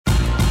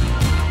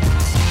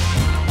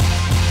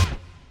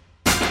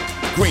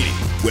Greeny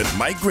with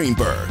Mike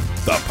Greenberg,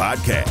 the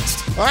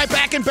podcast. All right,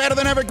 back and better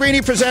than ever.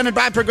 Greeny presented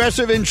by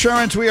Progressive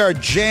Insurance. We are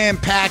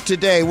jam-packed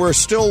today. We're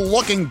still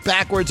looking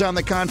backwards on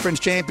the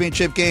conference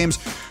championship games.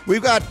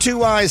 We've got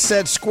two eyes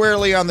set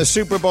squarely on the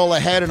Super Bowl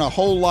ahead and a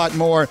whole lot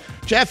more.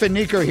 Jeff and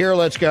Nick are here.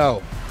 Let's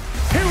go.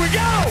 Here we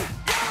go!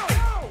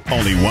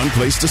 Only one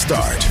place to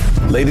start.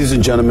 Ladies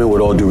and gentlemen, with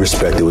all due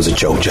respect, it was a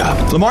choke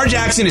job. Lamar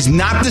Jackson is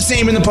not the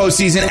same in the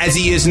postseason as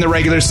he is in the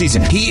regular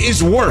season. He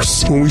is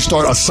worse. When we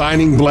start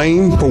assigning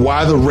blame for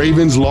why the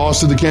Ravens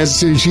lost to the Kansas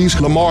City Chiefs,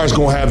 Lamar is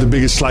going to have the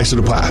biggest slice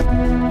of the pie.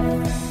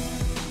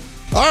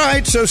 All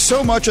right,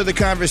 so much of the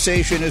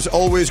conversation is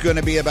always going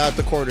to be about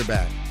the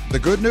quarterback. The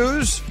good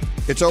news,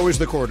 it's always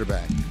the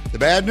quarterback. The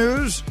bad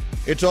news,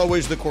 it's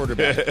always the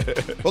quarterback.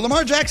 Well,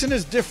 Lamar Jackson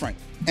is different,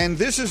 and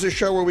this is a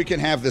show where we can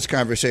have this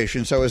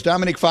conversation. So is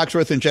Dominique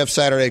Foxworth and Jeff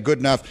Saturday good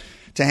enough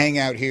to hang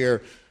out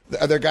here?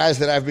 They're guys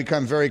that I've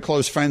become very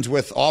close friends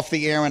with off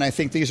the air, and I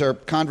think these are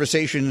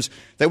conversations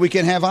that we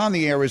can have on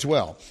the air as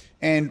well.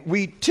 And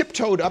we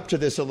tiptoed up to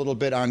this a little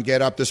bit on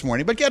Get Up this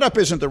morning, but Get Up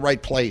isn't the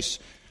right place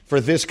for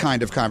this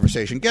kind of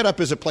conversation. Get Up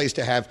is a place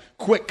to have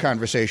quick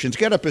conversations.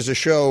 Get Up is a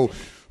show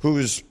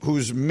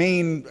whose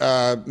main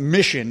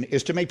mission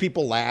is to make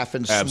people laugh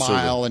and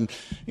smile. And,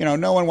 you know,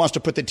 no one wants to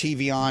put the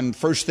TV on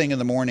first thing in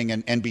the morning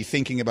and be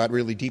thinking about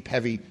really deep,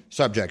 heavy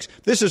subjects.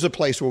 This is a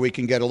place where we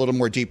can get a little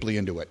more deeply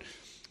into it.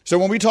 So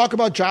when we talk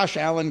about Josh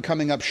Allen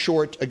coming up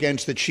short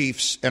against the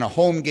Chiefs in a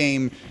home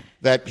game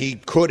that he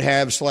could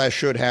have /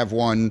 should have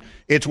won,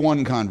 it's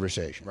one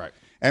conversation. Right.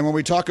 And when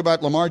we talk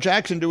about Lamar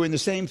Jackson doing the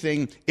same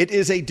thing, it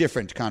is a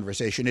different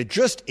conversation. It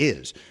just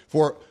is,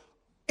 for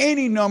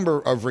any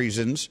number of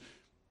reasons.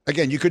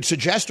 Again, you could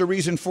suggest a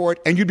reason for it,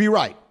 and you'd be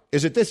right.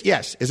 Is it this?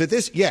 Yes. Is it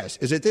this? Yes.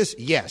 Is it this?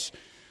 Yes.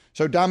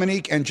 So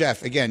Dominique and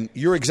Jeff, again,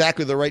 you're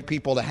exactly the right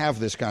people to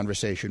have this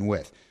conversation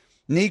with.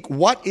 Nick,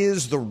 what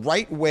is the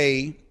right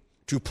way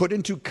to put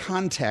into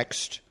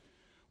context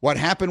what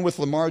happened with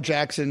Lamar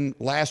Jackson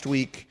last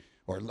week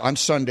or on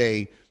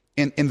Sunday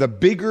in the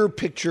bigger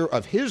picture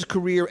of his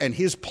career and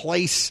his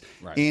place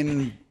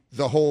in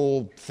the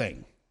whole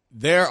thing?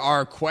 There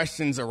are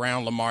questions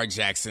around Lamar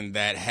Jackson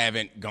that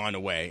haven't gone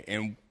away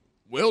and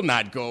will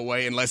not go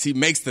away unless he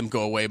makes them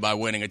go away by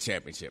winning a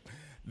championship.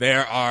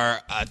 There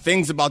are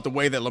things about the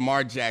way that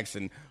Lamar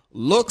Jackson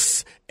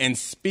looks and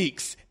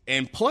speaks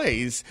and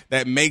plays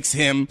that makes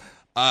him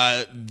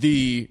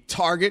the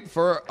target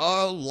for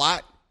a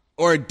lot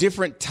or a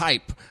different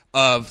type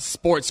of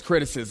sports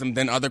criticism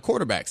than other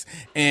quarterbacks.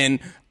 And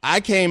I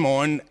came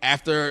on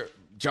after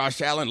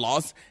Josh Allen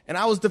lost, and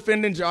I was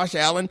defending Josh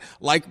Allen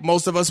like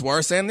most of us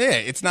were, saying, yeah,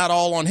 it's not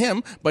all on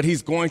him, but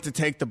he's going to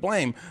take the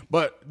blame.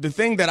 But the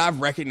thing that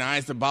I've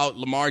recognized about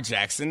Lamar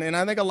Jackson, and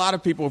I think a lot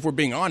of people, if we're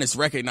being honest,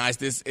 recognize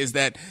this, is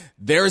that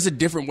there is a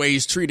different way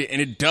he's treated,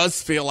 and it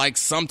does feel like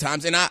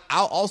sometimes, and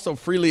I'll also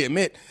freely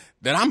admit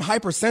that I'm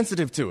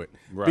hypersensitive to it.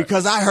 Right.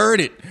 Because I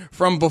heard it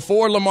from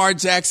before Lamar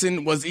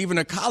Jackson was even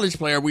a college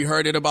player. We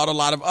heard it about a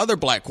lot of other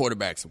black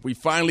quarterbacks. We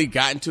finally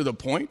gotten to the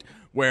point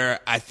where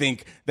I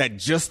think that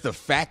just the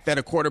fact that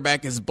a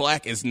quarterback is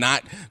black is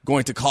not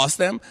going to cost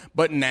them.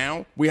 But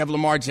now we have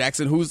Lamar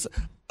Jackson, who's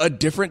a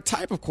different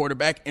type of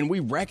quarterback, and we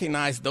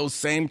recognize those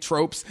same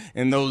tropes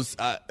and those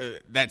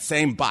that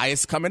same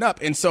bias coming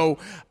up. And so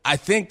I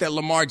think that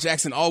Lamar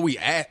Jackson, all we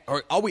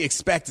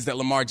expect is that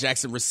Lamar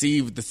Jackson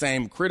receive the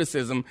same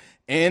criticism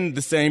and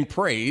the same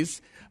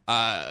praise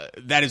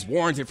that is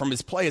warranted from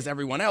his play as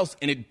everyone else.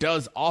 And it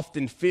does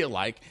often feel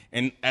like,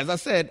 and as I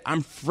said,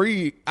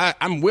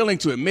 I'm willing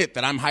to admit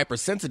that I'm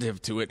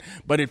hypersensitive to it,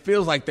 but it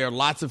feels like there are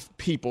lots of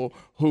people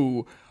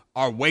who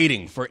are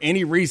waiting for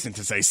any reason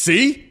to say,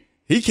 see,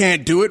 he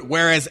can't do it.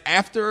 Whereas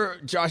after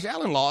Josh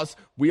Allen lost,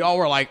 we all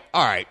were like,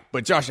 all right,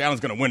 but Josh Allen's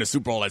going to win a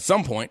Super Bowl at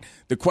some point.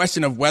 The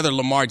question of whether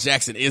Lamar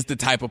Jackson is the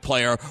type of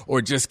player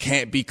or just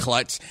can't be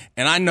clutch.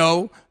 And I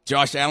know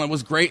Josh Allen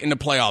was great in the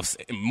playoffs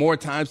more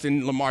times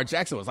than Lamar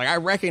Jackson was. Like, I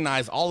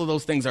recognize all of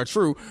those things are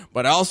true,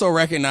 but I also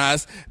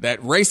recognize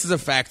that race is a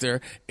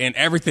factor in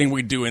everything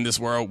we do in this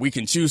world. We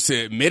can choose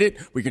to admit it.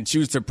 We can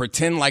choose to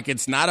pretend like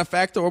it's not a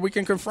factor, or we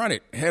can confront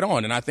it head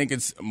on. And I think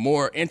it's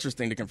more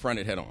interesting to confront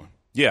it head on.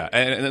 Yeah,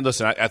 and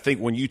listen, I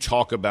think when you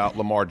talk about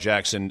Lamar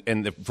Jackson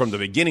and from the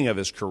beginning of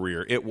his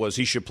career, it was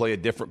he should play a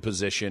different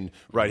position,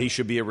 right? He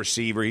should be a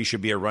receiver. He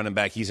should be a running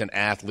back. He's an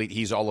athlete.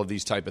 He's all of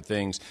these type of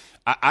things.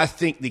 I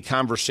think the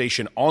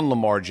conversation on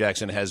Lamar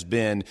Jackson has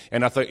been,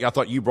 and I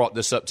thought you brought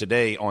this up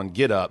today on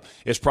Get Up,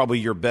 is probably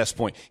your best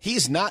point.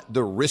 He's not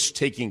the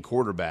risk-taking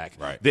quarterback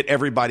that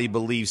everybody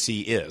believes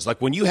he is.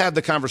 Like when you have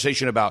the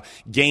conversation about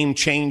game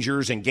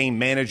changers and game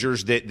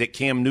managers that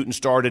Cam Newton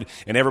started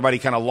and everybody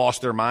kind of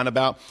lost their mind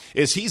about,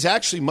 is he's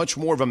actually much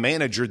more of a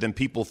manager than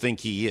people think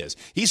he is.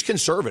 He's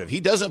conservative. He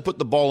doesn't put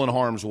the ball in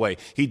harm's way.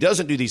 He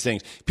doesn't do these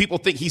things. People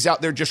think he's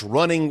out there just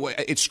running,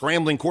 it's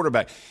scrambling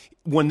quarterback.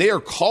 When they are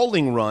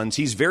calling runs,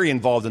 he's very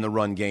involved in the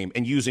run game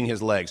and using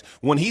his legs.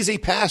 When he's a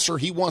passer,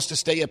 he wants to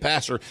stay a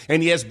passer,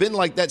 and he has been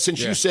like that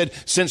since you said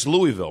since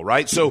Louisville,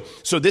 right? So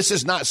this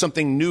is not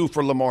something new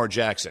for Lamar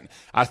Jackson.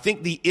 I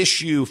think the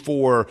issue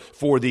for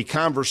the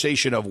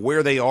conversation of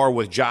where they are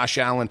with Josh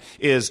Allen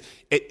is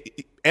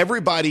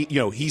everybody,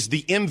 he's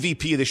the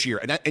MVP of this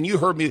year. And you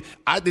heard me.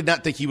 I did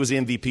not think he was the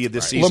MVP of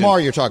this season. Lamar,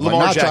 you're talking about,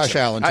 not Jackson. Josh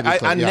Allen.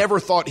 I never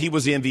thought he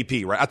was the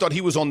MVP, right? I thought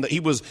he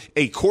was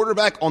a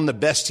quarterback on the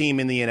best team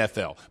in the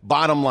NFL,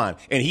 bottom line.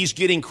 And he's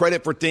getting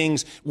credit for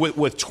things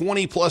with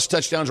 20-plus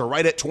touchdowns or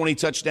right at 20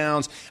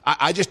 touchdowns.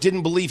 I just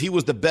didn't believe he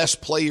was the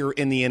best player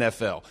in the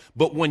NFL.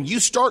 But when you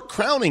start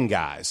crowning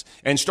guys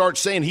and start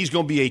saying he's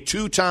going to be a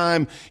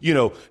two-time,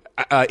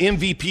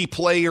 MVP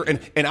player,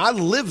 and I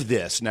live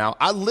this now.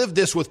 I live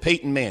this with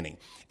Peyton Manning,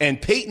 and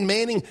Peyton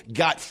Manning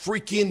got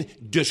freaking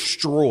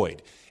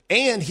destroyed.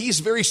 And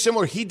he's very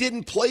similar. He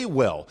didn't play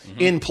well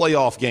in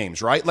playoff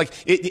games, right? Like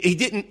he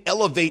didn't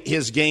elevate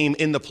his game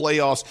in the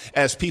playoffs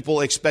as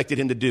people expected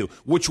him to do,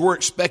 which we're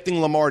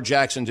expecting Lamar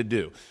Jackson to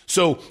do.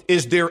 So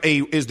is there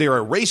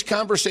a race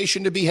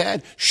conversation to be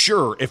had?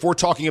 Sure. If we're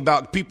talking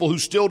about people who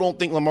still don't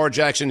think Lamar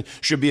Jackson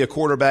should be a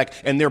quarterback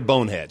and they're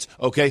boneheads,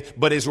 okay?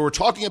 But as we're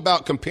talking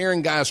about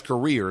comparing guys'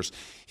 careers,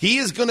 he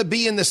is going to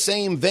be in the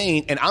same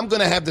vein, and I'm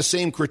going to have the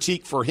same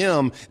critique for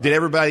him that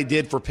everybody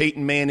did for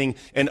Peyton Manning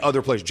and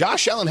other players.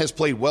 Josh Allen has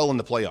played well in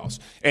the playoffs.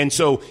 And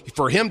so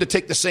for him to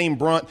take the same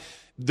brunt,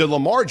 the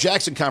Lamar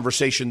Jackson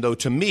conversation, though,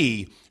 to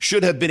me,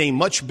 should have been a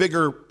much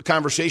bigger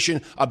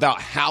conversation about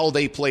how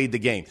they played the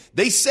game.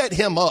 They set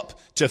him up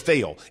to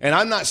fail. And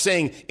I'm not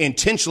saying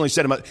intentionally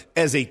set him up.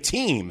 As a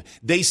team,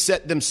 they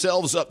set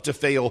themselves up to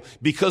fail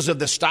because of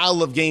the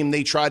style of game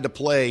they tried to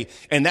play.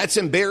 And that's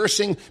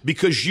embarrassing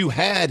because you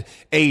had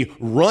a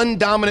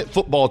run-dominant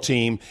football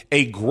team,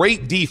 a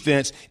great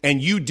defense,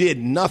 and you did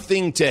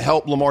nothing to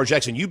help Lamar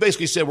Jackson. You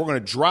basically said, we're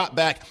going to drop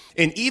back.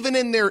 And even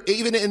in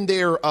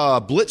their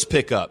blitz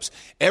pickups,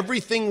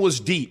 everything was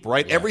deep,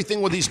 right? Yeah.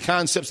 Everything with these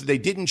concepts that they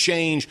didn't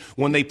change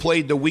when they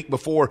played the week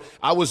before.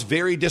 I was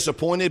very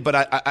disappointed, but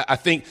I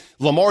think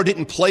Lamar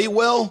didn't play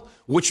well,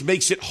 which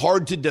makes it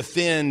hard to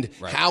defend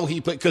how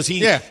he played because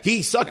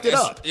he sucked it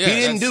up. He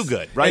didn't do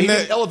good, right? He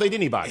didn't elevate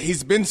anybody.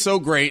 He's been so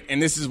great,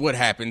 and this is what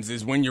happens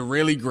is when you're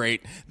really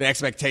great, the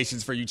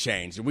expectations for you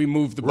change. We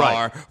move the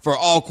bar for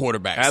all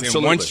quarterbacks. Absolutely.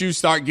 And once you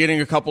start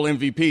getting a couple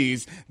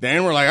MVPs,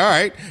 then we're like, all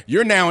right,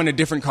 you're now in a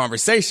different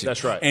conversation.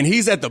 That's right. And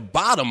he's at the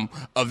bottom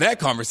of that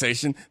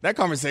conversation. That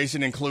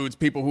conversation includes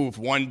people who've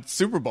won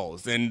Super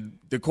Bowls. And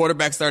the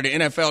quarterbacks that are the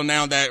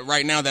NFL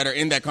right now that are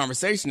in that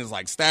conversation is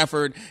like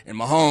Stafford and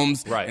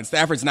Mahomes. Right. And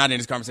Stafford's not in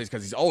this conversation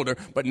because he's older,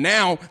 but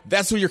now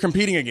that's who you're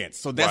competing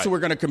against. So that's who we're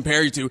going to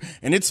compare you to.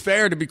 And it's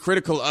fair to be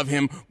critical of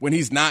him when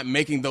he's not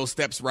making those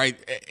steps right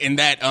in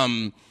that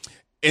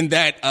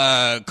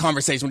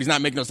conversation, when he's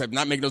not making those steps,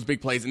 not making those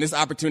big plays. And this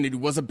opportunity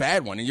was a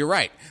bad one. And you're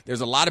right.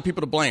 There's a lot of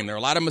people to blame. There are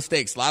a lot of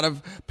mistakes, a lot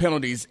of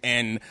penalties,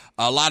 and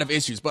a lot of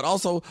issues. But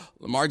also,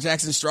 Lamar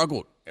Jackson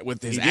struggled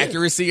with his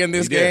accuracy in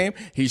this game.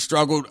 He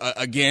struggled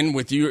again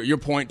with your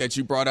point that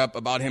you brought up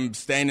about him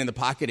staying in the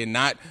pocket and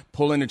not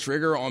pulling the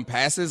trigger on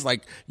passes.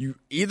 Like, you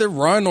either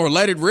run or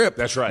let it rip.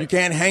 That's right. You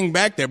can't hang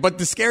back there. But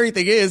the scary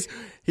thing is,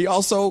 he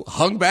also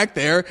hung back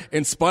there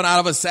and spun out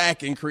of a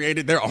sack and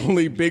created their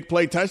only big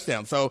play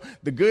touchdown. So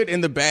the good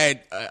and the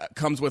bad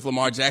comes with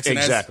Lamar Jackson,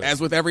 as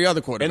with every other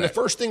quarterback. And the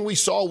first thing we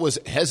saw was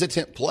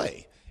hesitant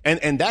play.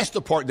 And that's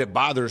the part that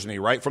bothers me,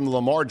 right, from the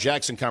Lamar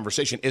Jackson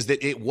conversation, is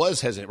that it was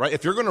hesitant, right?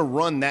 If you're going to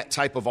run that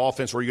type of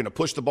offense where you're going to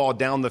push the ball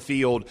down the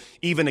field,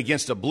 even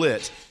against a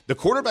blitz, the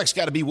quarterback's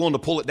got to be willing to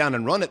pull it down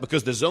and run it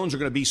because the zones are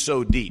going to be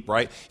so deep,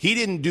 right? He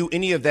didn't do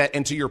any of that.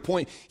 And to your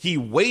point, he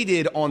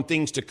waited on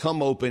things to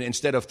come open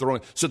instead of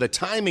throwing. So the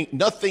timing,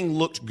 nothing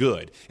looked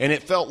good. And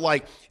it felt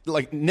like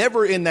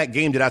never in that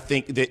game did I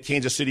think that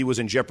Kansas City was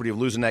in jeopardy of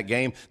losing that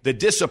game. The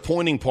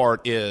disappointing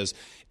part is,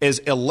 as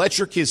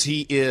electric as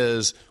he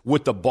is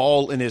with the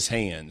ball in his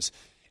hands,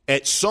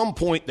 at some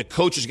point the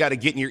coach has got to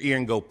get in your ear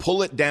and go,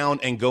 pull it down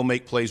and go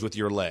make plays with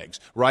your legs,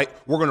 right?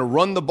 We're going to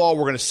run the ball.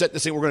 We're going to set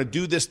this thing. We're going to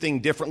do this thing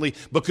differently,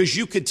 because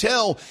you could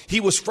tell he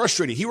was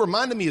frustrated. He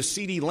reminded me of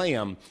CeeDee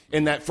Lamb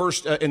in that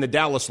first in the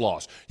Dallas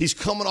loss. He's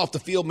coming off the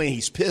field, man.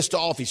 He's pissed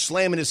off. He's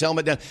slamming his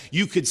helmet down.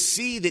 You could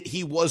see that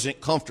he wasn't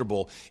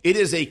comfortable. It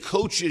is a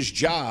coach's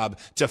job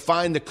to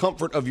find the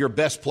comfort of your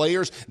best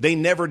players. They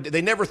never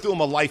threw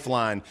him a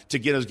lifeline to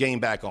get his game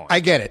back on.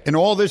 I get it. And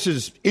all this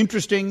is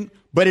interesting,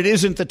 but it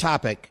isn't the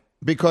topic,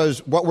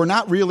 because what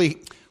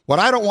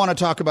I don't want to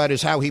talk about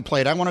is how he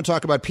played. I want to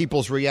talk about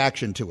people's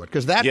reaction to it,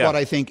 because that's what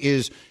I think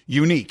is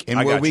unique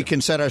and where we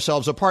can set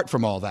ourselves apart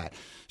from all that.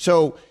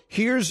 So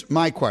here's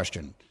my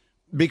question,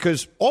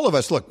 because all of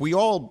us, look, we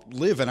all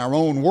live in our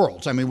own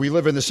worlds. I mean, we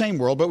live in the same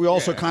world, but we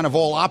also kind of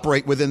all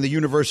operate within the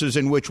universes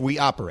in which we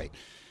operate.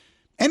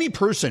 any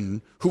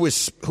person who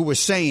was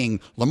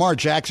saying Lamar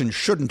Jackson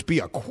shouldn't be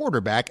a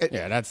quarterback,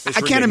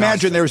 I can't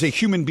imagine there's a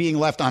human being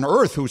left on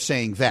earth who's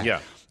saying that.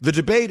 Yeah. The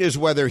debate is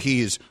whether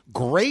he's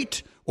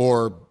great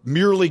or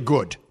merely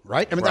good,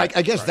 right? I mean,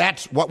 I guess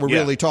that's what we're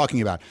really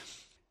talking about.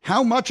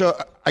 How much,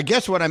 I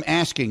guess what I'm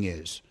asking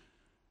is,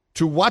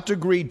 to what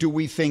degree do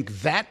we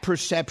think that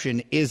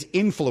perception is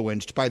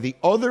influenced by the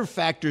other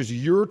factors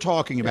you're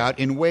talking about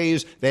in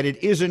ways that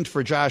it isn't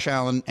for Josh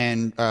Allen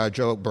and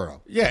Joe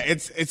Burrow? Yeah,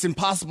 it's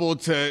impossible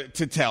to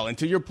tell. And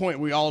to your point,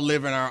 we all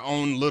live in our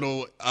own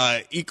little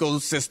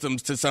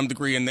ecosystems to some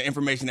degree in the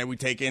information that we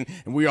take in,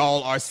 and we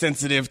all are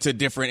sensitive to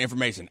different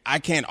information. I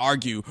can't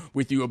argue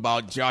with you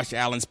about Josh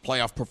Allen's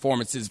playoff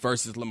performances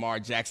versus Lamar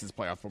Jackson's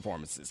playoff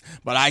performances.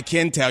 But I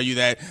can tell you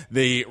that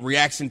the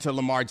reaction to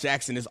Lamar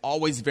Jackson is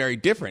always very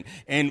different.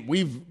 And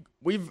we've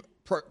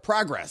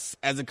progressed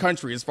as a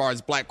country as far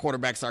as black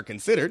quarterbacks are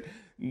considered.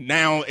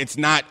 Now it's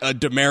not a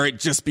demerit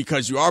just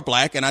because you are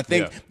black. And I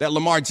think that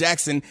Lamar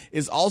Jackson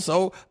is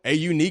also a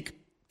unique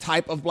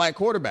type of black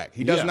quarterback.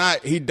 He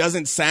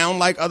doesn't sound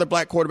like other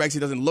black quarterbacks. He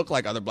doesn't look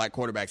like other black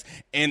quarterbacks.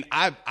 And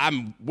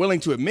I'm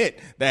willing to admit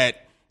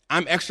that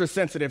I'm extra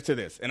sensitive to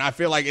this, and I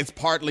feel like it's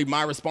partly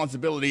my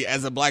responsibility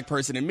as a black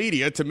person in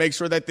media to make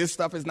sure that this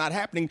stuff is not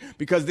happening,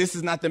 because this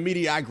is not the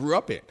media I grew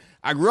up in.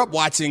 I grew up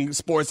watching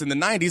sports in the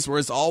 90s where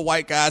it's all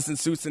white guys in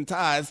suits and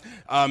ties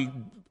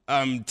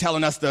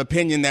telling us the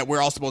opinion that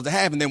we're all supposed to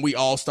have, and then we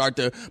all start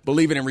to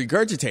believe it and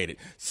regurgitate it.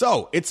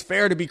 So it's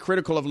fair to be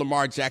critical of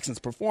Lamar Jackson's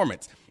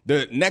performance.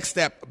 The next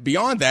step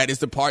beyond that is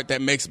the part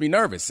that makes me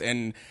nervous,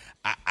 and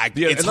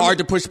it's hard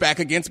to push back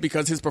against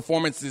because his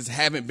performances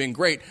haven't been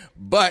great,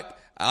 but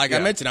I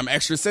mentioned, I'm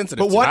extra sensitive.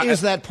 But what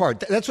is that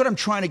part? That's what I'm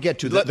trying to get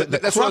to.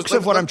 The crux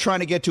of what I'm trying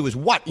to get to is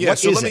what? Yeah, what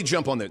so is let me it?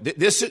 jump on there.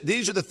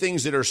 These are the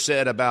things that are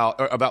said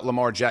about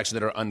Lamar Jackson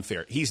that are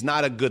unfair. He's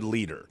not a good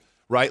leader.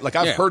 Right? Like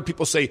I've heard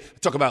people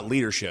talk about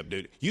leadership,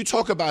 dude. You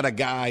talk about a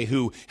guy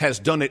who has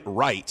done it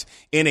right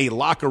in a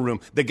locker room.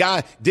 The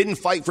guy didn't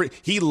fight for it.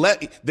 He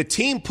let the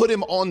team put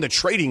him on the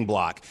trading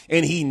block,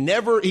 and he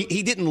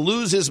didn't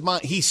lose his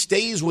mind. He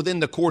stays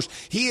within the course.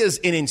 He is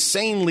an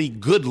insanely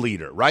good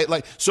leader, right?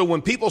 Like, so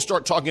when people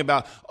start talking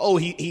about, oh,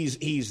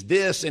 he's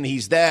this and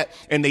he's that,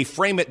 and they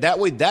frame it that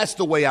way, that's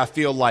the way I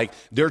feel like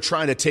they're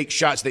trying to take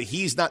shots that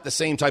he's not the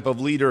same type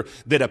of leader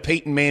that a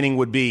Peyton Manning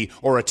would be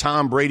or a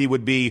Tom Brady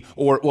would be,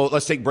 or, well,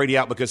 let's take Brady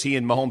out because he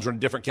and Mahomes are in a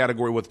different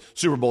category with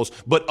Super Bowls,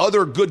 but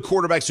other good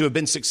quarterbacks who have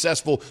been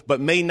successful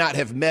but may not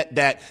have met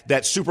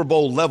that Super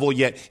Bowl level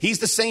yet. He's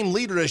the same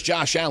leader as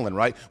Josh Allen,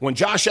 right? When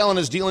Josh Allen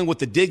is dealing with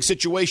the dig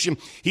situation,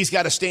 he's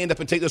got to stand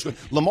up and take those.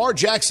 Lamar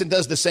Jackson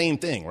does the same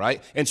thing,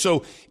 right? And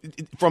so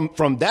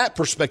from that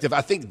perspective,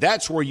 I think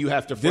that's where you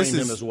have to frame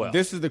him as well.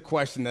 This is the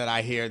question that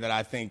I hear that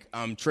I think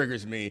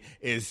triggers me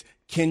is,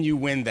 can you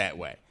win that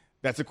way?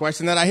 That's a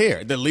question that I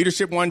hear. The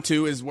leadership one,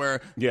 too, is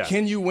where,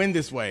 can you win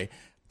this way?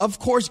 Of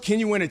course,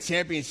 can you win a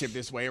championship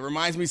this way? It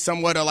reminds me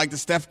somewhat of like the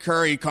Steph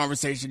Curry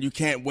conversation. You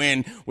can't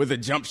win with a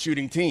jump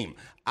shooting team.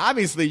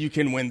 Obviously, you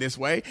can win this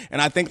way,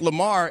 and I think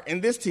Lamar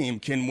and this team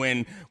can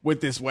win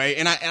with this way.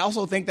 And I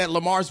also think that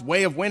Lamar's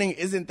way of winning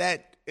isn't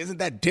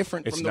that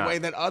different from the way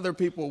that other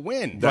people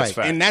win. That's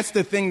fact. And that's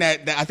the thing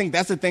that I think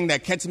that's the thing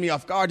that catches me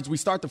off guard is we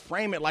start to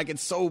frame it like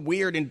it's so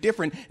weird and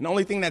different. And the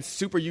only thing that's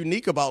super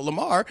unique about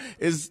Lamar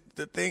is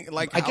the thing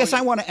like I guess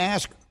I want to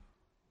ask,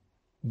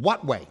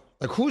 what way?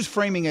 Like, who's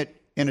framing it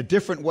in a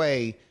different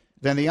way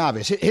than the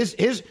obvious?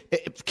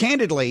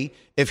 Candidly,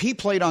 if he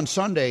played on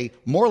Sunday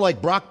more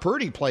like Brock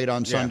Purdy played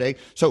on Sunday,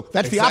 so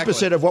that's the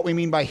opposite of what we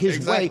mean by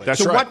his way.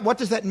 That's so right. what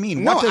does that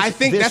mean? No, what does I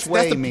think this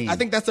way mean? I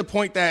think that's the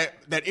point that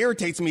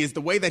irritates me is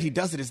the way that he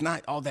does it is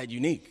not all that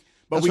unique.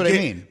 But That's what I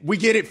mean. We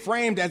get it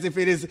framed as if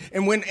it is,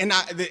 but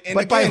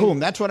again, by whom?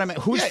 That's what I mean.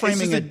 Who's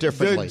framing it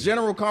differently? The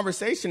general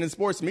conversation in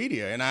sports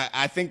media, and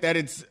I think that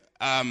it's.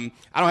 I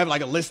don't have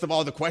like a list of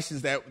all the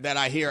questions that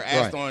I hear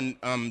asked on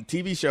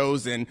TV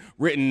shows and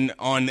written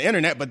on the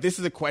internet, but this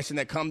is a question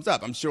that comes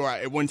up. I'm sure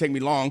it wouldn't take me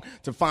long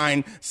to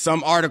find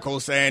some article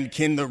saying,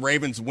 can the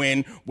Ravens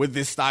win with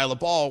this style of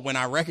ball, when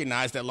I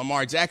recognize that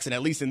Lamar Jackson,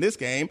 at least in this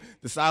game,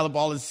 the style of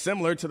ball is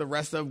similar to the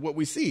rest of what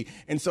we see.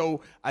 And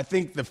so I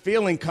think the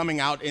feeling coming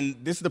out, and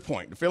this is the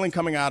point, the feeling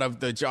coming out of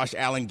the Josh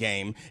Allen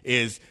game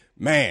is,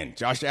 man,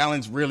 Josh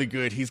Allen's really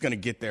good. He's going to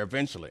get there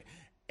eventually.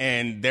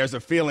 And there's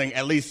a feeling,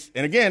 at least,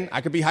 and again,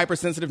 I could be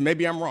hypersensitive,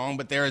 maybe I'm wrong,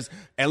 but there's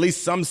at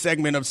least some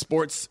segment of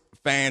sports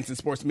fans and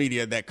sports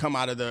media that come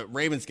out of the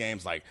Ravens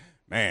games like,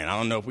 man, I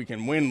don't know if we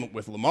can win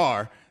with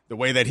Lamar the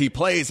way that he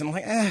plays. And I'm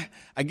like,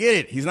 I get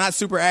it. He's not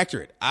super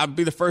accurate. I'll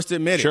be the first to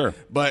admit it.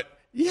 But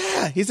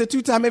yeah, he's a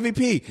two-time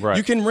MVP. Right.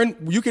 You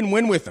can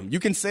win with him. You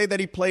can say that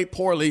he played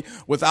poorly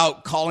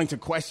without calling to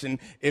question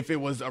if it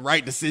was a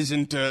right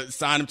decision to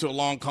sign him to a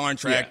long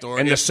contract. Or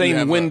and the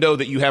same window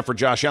that you have for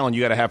Josh Allen,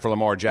 you got to have for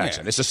Lamar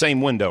Jackson. It's the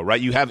same window,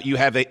 right? You have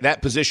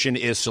that position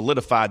is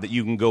solidified that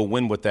you can go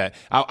win with that.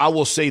 I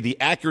will say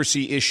the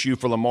accuracy issue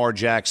for Lamar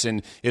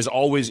Jackson is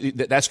always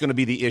that's going to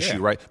be the issue,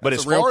 right? But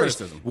as far as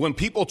when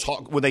people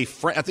talk with I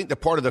think the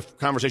part of the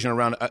conversation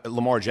around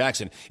Lamar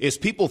Jackson is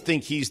people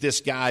think he's this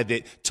guy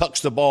that tucks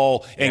chucks the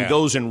ball and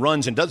goes and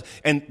runs and does.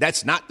 And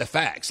that's not the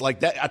facts.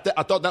 Like that,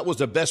 I thought that was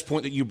the best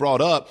point that you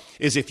brought up,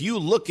 is if you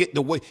look at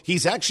the way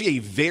he's actually a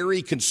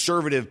very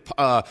conservative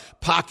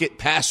pocket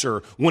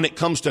passer when it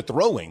comes to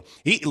throwing.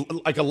 He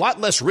like a lot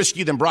less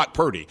risky than Brock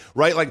Purdy,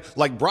 right?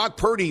 Like Brock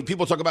Purdy,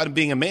 people talk about him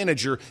being a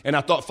manager, and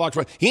I thought Fox,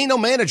 he ain't no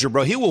manager,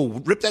 bro. He will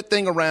rip that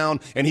thing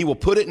around and he will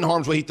put it in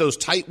harm's way. He throws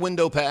tight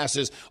window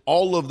passes,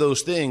 all of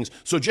those things.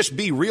 So just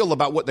be real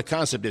about what the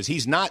concept is.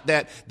 He's not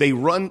that. They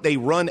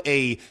run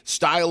a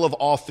style of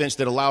offense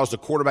that allows the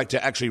quarterback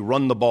to actually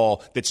run the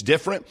ball that's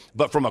different.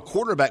 But from a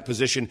quarterback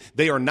position,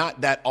 they are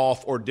not that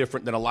off or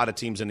different than a lot of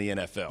teams in the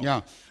NFL.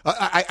 Yeah.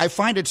 I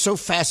find it so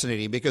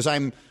fascinating because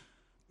I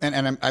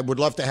would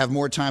love to have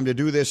more time to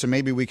do this, and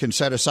maybe we can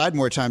set aside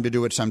more time to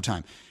do it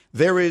sometime.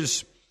 There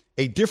is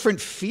a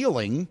different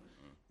feeling,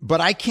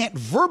 but I can't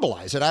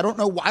verbalize it. I don't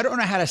know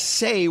how to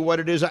say what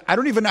it is. I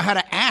don't even know how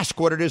to ask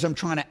what it is I'm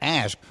trying to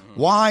ask.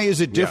 Why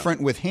is it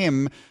different with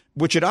him?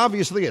 Which it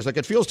obviously is. Like,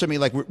 it feels to me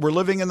like we're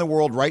living in the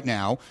world right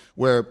now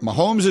where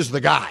Mahomes is the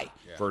guy.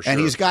 For sure.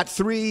 And he's got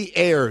three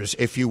heirs,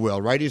 if you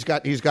will, right? He's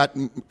got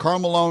Karl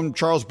Malone,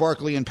 Charles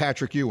Barkley, and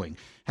Patrick Ewing.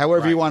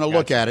 However you want to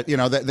look at it, you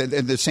know,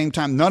 at the same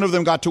time, none of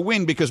them got to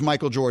win because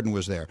Michael Jordan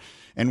was there.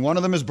 And one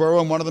of them is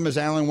Burrow, and one of them is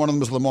Allen, one of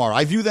them is Lamar.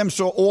 I view them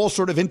all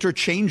sort of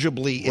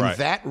interchangeably in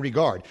that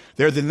regard.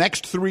 They're the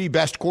next three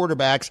best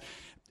quarterbacks,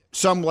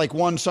 some like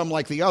one, some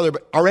like the other.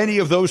 But are any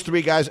of those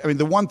three guys? I mean,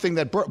 the one thing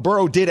that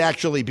Burrow did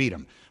actually beat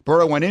him.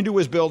 Burrow went into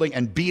his building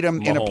and beat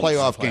him in a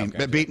playoff game,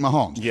 beat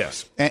Mahomes.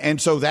 Yes. And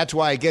so that's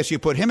why I guess you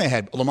put him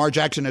ahead. Lamar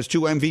Jackson has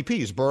 2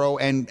 MVPs. Burrow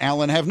and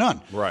Allen have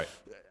none. Right.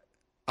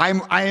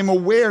 I am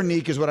aware,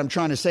 Neek, is what I'm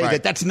trying to say,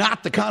 that that's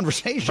not the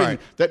conversation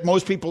that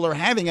most people are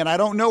having, and I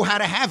don't know how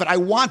to have it. I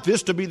want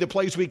this to be the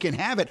place we can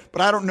have it,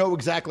 but I don't know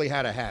exactly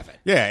how to have it.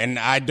 Yeah, and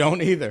I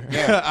don't either.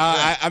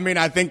 Yeah. I mean,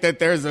 I think that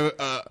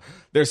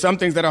there's some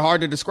things that are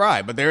hard to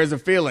describe, but there is a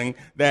feeling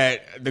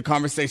that the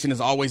conversation is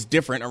always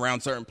different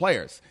around certain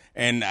players.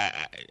 And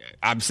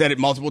I've said it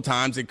multiple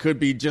times. It could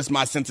be just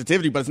my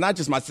sensitivity, but it's not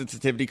just my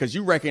sensitivity because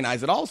you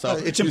recognize it also.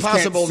 It's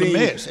impossible to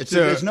miss.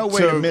 There's no way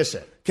to miss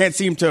it. Can't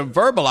seem to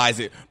verbalize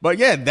it. But,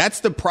 yeah,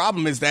 that's the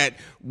problem, is that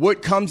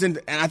what comes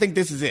in – and I think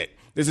this is it.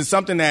 This is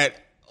something that,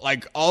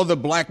 like, all the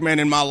black men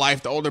in my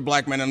life, the older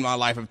black men in my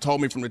life have told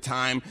me from the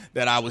time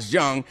that I was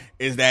young,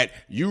 is that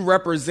you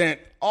represent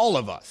all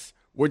of us,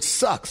 which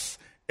sucks.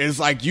 It's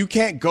like you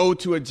can't go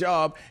to a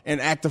job and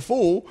act a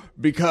fool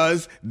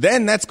because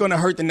then that's going to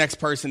hurt the next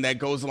person that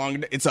goes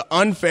along. It's an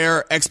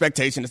unfair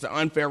expectation. It's an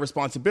unfair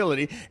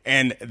responsibility.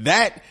 And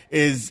that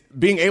is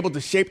being able to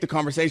shape the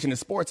conversation in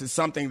sports is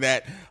something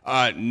that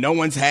no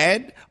one's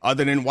had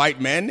other than white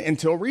men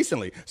until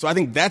recently. So I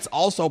think that's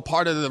also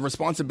part of the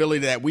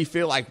responsibility that we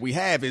feel like we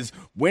have, is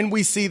when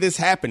we see this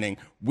happening,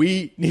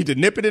 we need to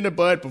nip it in the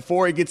bud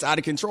before it gets out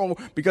of control,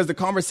 because the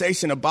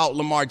conversation about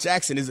Lamar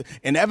Jackson is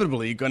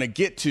inevitably going to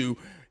get to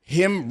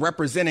him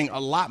representing a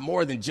lot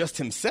more than just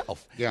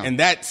himself. Yeah. And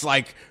that's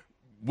like,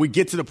 we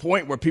get to the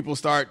point where people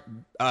start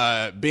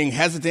being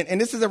hesitant.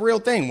 And this is a real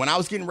thing. When I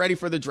was getting ready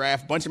for the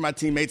draft, a bunch of my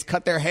teammates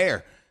cut their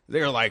hair.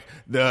 They're like,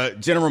 the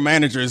general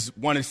managers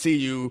want to see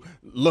you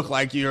look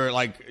like you're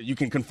like, you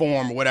can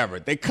conform or whatever.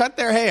 They cut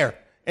their hair.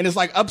 And it's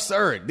like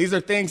absurd. These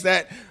are things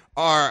that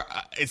are,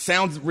 it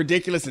sounds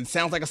ridiculous and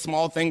sounds like a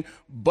small thing,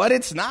 but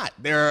it's not.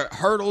 There are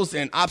hurdles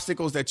and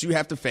obstacles that you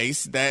have to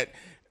face that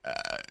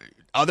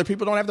other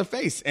people don't have to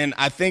face. And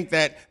I think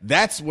that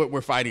that's what we're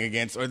fighting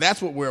against, or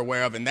that's what we're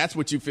aware of, and that's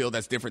what you feel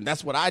that's different.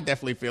 That's what I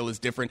definitely feel is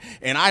different.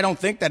 And I don't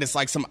think that it's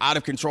like some out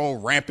of control,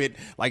 rampant,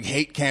 like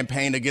hate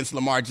campaign against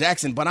Lamar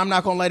Jackson, but I'm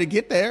not going to let it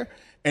get there.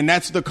 And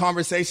that's the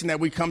conversation that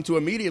we come to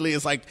immediately,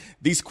 is like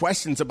these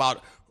questions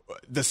about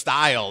the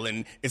style,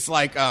 and it's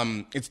like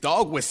it's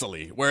dog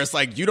whistly, where it's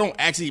like you don't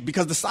actually,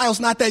 because the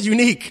style's not that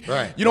unique.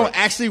 Right. You don't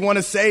actually want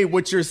to say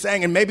what you're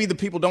saying, and maybe the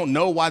people don't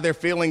know why they're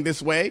feeling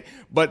this way,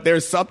 but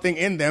there's something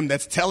in them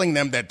that's telling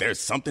them that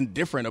there's something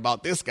different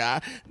about this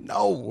guy.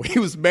 No, he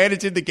was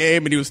managing the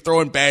game and he was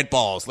throwing bad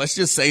balls. Let's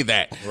just say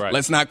that. Right.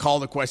 Let's not call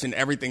the question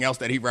everything else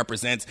that he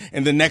represents.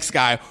 And the next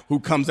guy who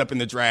comes up in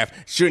the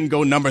draft shouldn't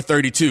go number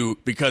 32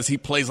 because he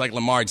plays like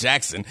Lamar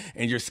Jackson,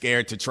 and you're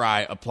scared to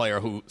try a player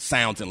who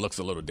sounds and looks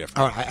a little different.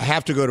 All right, I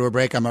have to go to a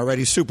break. I'm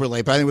already super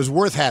late, but I think it was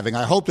worth having.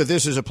 I hope that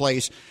this is a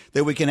place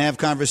that we can have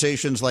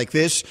conversations like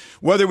this,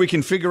 whether we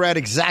can figure out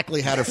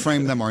exactly how to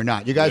frame them or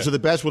not. You guys are the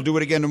best. We'll do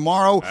it again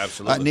tomorrow.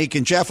 Absolutely. Nick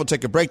and Jeff will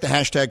take a break. The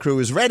hashtag crew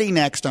is ready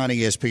next on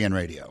ESPN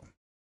Radio.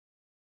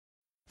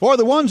 For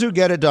the ones who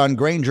get it done,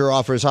 Grainger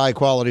offers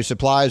high-quality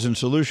supplies and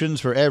solutions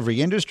for every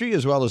industry,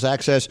 as well as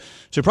access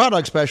to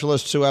product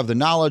specialists who have the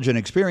knowledge and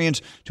experience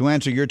to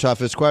answer your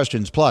toughest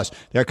questions. Plus,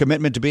 their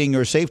commitment to being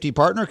your safety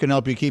partner can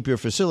help you keep your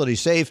facility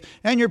safe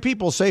and your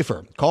people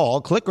safer.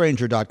 Call, click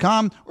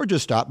Grainger.com, or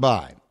just stop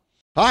by.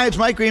 Hi, it's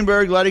Mike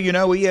Greenberg letting you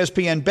know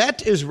ESPN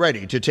Bet is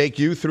ready to take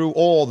you through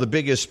all the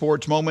biggest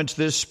sports moments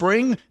this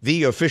spring.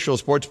 The official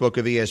sportsbook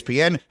of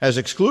ESPN has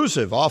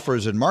exclusive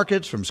offers and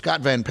markets from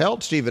Scott Van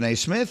Pelt, Stephen A.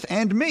 Smith,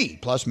 and me,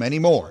 plus many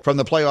more. From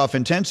the playoff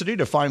intensity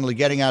to finally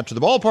getting out to the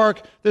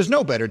ballpark, there's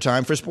no better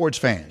time for sports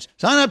fans.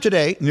 Sign up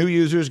today. New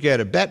users get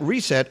a bet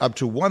reset up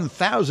to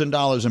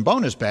 $1,000 in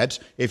bonus bets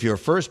if your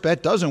first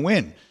bet doesn't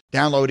win.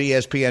 Download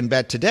ESPN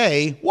Bet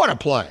today. What a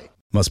play.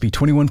 Must be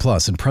 21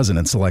 plus and present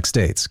in select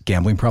states.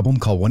 Gambling problem?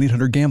 Call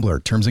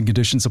 1-800-GAMBLER. Terms and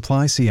conditions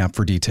apply. See app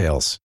for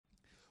details.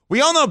 We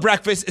all know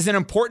breakfast is an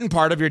important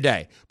part of your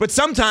day, but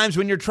sometimes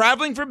when you're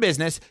traveling for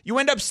business, you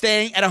end up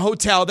staying at a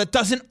hotel that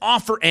doesn't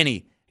offer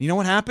any. You know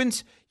what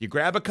happens? You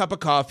grab a cup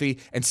of coffee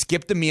and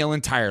skip the meal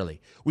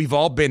entirely. We've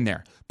all been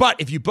there. But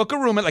if you book a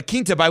room at La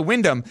Quinta by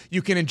Wyndham,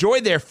 you can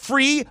enjoy their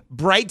free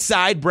Bright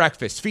Side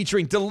breakfast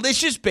featuring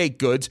delicious baked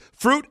goods,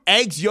 fruit,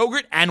 eggs,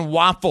 yogurt, and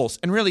waffles.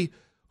 And really,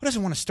 who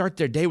doesn't want to start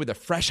their day with a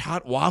fresh,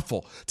 hot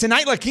waffle?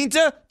 Tonight, La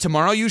Quinta,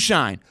 tomorrow you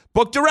shine.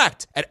 Book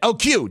direct at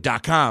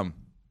lq.com.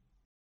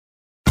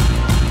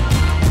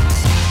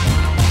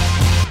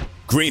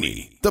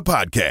 Greeny, the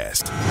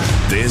podcast.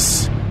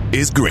 This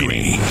is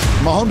Greeny.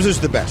 Mahomes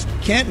is the best.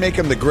 Can't make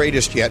him the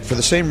greatest yet for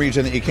the same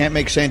reason that you can't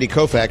make Sandy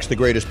Koufax the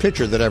greatest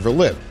pitcher that ever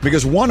lived.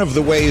 Because one of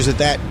the ways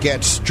that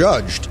gets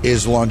judged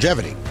is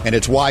longevity. And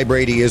it's why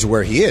Brady is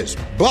where he is.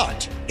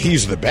 But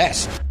he's the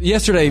best.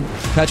 Yesterday,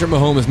 Patrick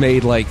Mahomes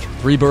made like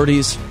 3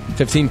 birdies,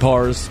 15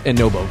 pars, and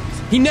no bogeys.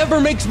 He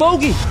never makes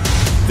bogey.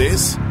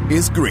 This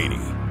is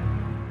Greeny.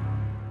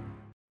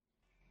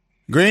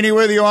 Greeny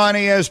with you on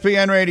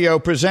ESPN Radio,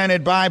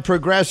 presented by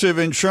Progressive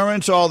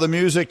Insurance. All the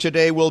music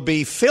today will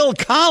be Phil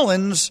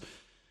Collins,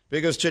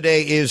 because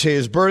today is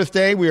his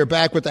birthday. We are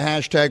back with the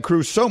hashtag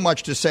crew. So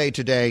much to say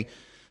today.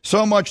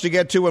 So much to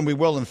get to, and we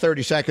will in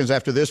 30 seconds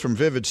after this from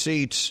Vivid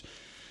Seats.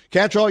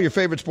 Catch all your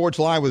favorite sports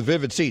live with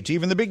Vivid Seats,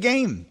 even the big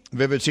game.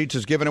 Vivid Seats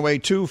has given away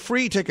 2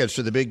 free tickets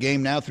to the big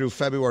game now through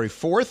February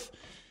 4th.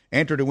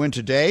 Enter to win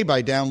today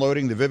by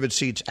downloading the Vivid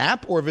Seats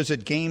app or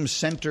visit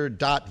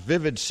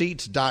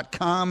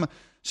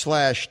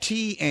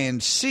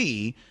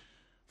gamecenter.vividseats.com/TNC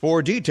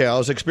for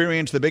details.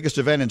 Experience the biggest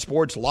event in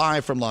sports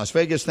live from Las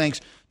Vegas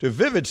thanks to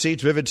Vivid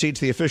Seats. Vivid Seats,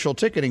 the official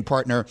ticketing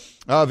partner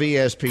of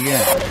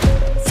ESPN.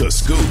 The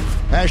Scoop.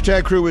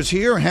 Hashtag crew is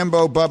here.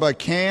 Hembo, Bubba,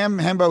 Cam.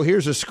 Hembo,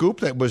 here's a scoop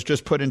that was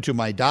just put into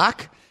my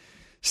doc.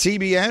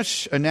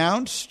 CBS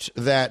announced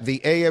that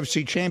the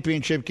AFC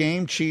Championship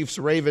game,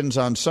 Chiefs-Ravens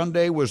on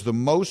Sunday, was the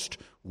most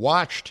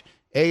watched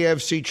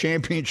AFC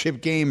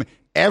Championship game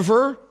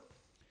ever,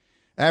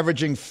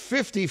 averaging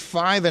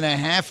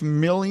 55.5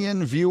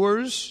 million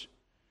viewers,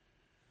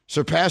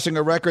 surpassing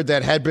a record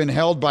that had been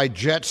held by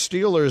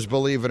Jets-Steelers,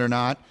 believe it or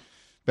not,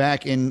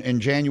 back in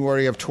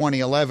January of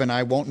 2011.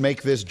 I won't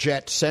make this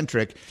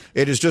Jet-centric.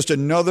 It is just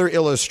another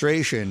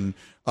illustration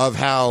of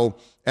how,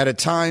 at a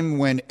time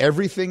when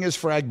everything is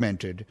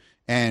fragmented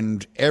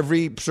and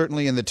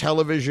certainly in the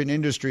television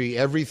industry,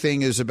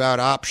 everything is about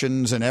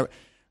options and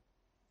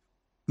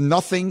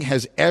nothing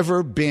has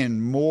ever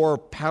been more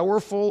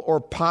powerful or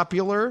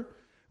popular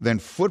than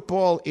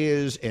football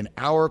is in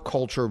our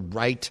culture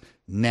right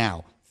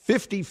now.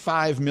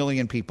 55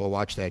 million people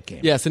watch that game.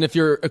 Yes, and if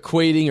you're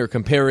equating or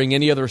comparing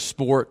any other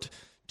sport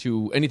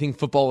to anything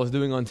football is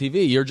doing on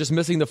TV, you're just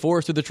missing the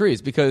forest through the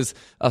trees because,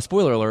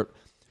 spoiler alert,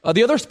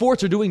 the other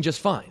sports are doing just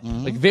fine.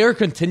 Mm-hmm. Like, they're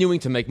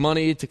continuing to make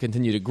money, to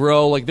continue to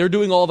grow. Like, they're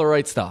doing all the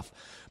right stuff.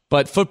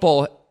 But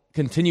football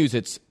continues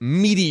its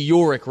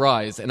meteoric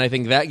rise. And I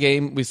think that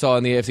game we saw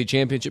in the AFC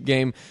Championship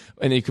game,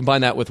 and you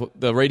combine that with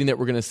the rating that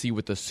we're going to see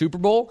with the Super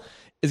Bowl,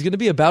 is going to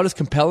be about as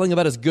compelling,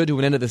 about as good to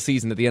an end of the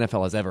season that the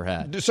NFL has ever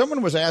had.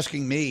 Someone was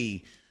asking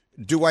me,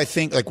 do I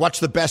think, like, what's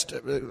the best?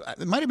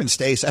 It might have been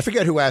Stace. I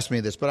forget who asked me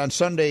this, but on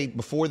Sunday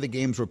before the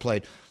games were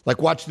played,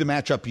 like, what's the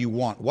matchup you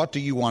want? What do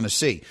you want to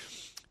see?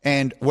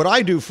 And what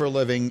I do for a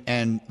living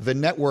and the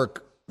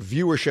network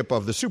viewership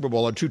of the Super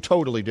Bowl are 2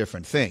 totally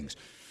different things.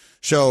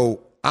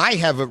 So I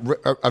have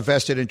a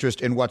vested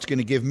interest in what's going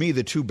to give me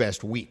the 2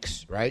 best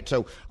weeks, right?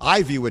 So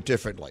I view it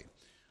differently.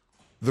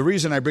 The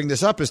reason I bring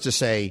this up is to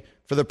say,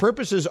 for the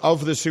purposes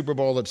of the Super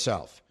Bowl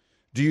itself,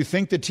 do you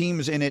think the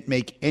teams in it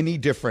make any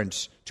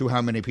difference to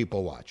how many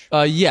people watch?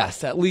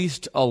 Yes, at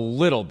least a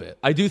little bit.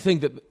 I do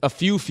think that a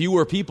few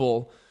fewer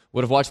people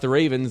would have watched the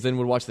Ravens than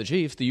would watch the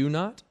Chiefs. Do you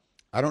not?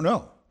 I don't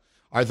know.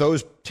 Are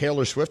those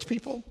Taylor Swift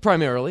people?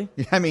 Primarily.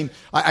 I mean,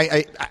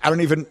 I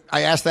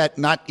ask that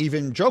not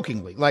even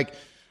jokingly. Like,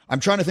 I'm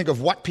trying to think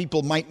of what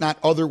people might not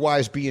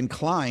otherwise be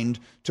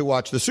inclined to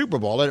watch the Super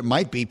Bowl. And it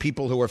might be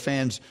people who are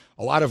fans.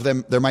 A lot of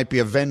them, there might be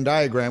a Venn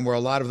diagram where a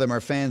lot of them are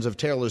fans of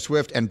Taylor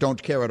Swift and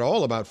don't care at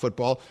all about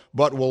football,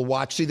 but will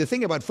watch. See, the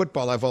thing about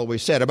football, I've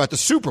always said, about the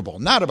Super Bowl,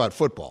 not about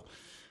football,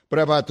 but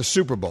about the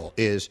Super Bowl,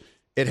 is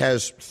it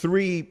has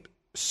 3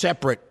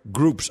 separate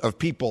groups of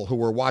people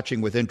who are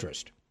watching with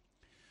interest.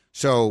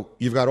 So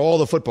you've got all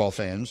the football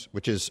fans,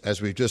 which is, as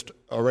we've just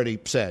already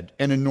said,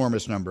 an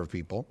enormous number of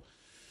people.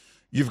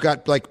 You've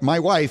got, like, my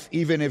wife,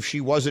 even if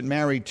she wasn't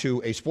married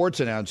to a sports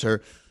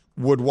announcer,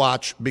 would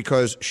watch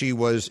because she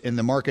was in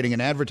the marketing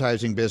and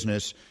advertising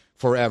business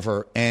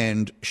forever,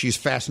 and she's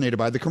fascinated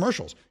by the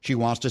commercials. She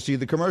wants to see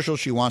the commercials.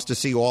 She wants to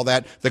see all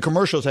that. The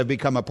commercials have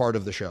become a part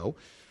of the show.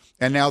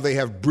 And now they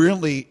have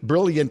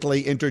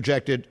brilliantly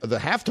interjected the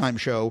halftime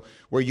show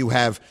where you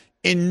have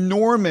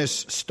enormous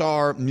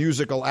star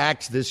musical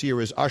acts. This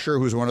year is Usher,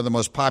 who's one of the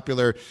most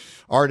popular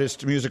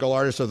musical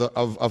artists of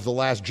the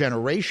last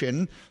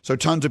generation. So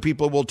tons of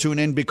people will tune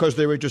in because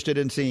they're interested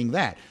in seeing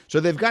that. So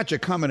they've got you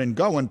coming and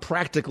going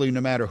practically no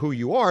matter who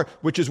you are,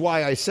 which is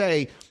why I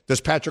say, does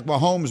Patrick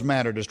Mahomes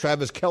matter? Does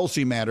Travis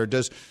Kelce matter?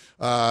 Does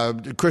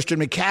Christian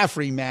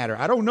McCaffrey matter?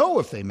 I don't know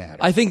if they matter.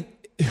 I think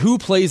who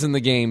plays in the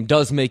game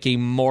does make a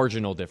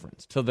marginal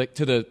difference to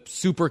the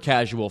super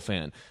casual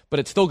fan, but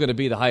it's still going to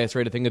be the highest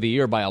rated thing of the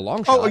year by a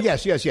long shot. Oh,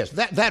 yes.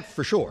 That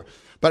for sure.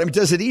 But I mean,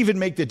 does it even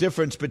make the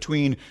difference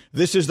between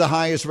this is the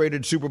highest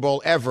rated Super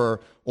Bowl ever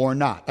or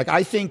not? Like,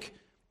 I think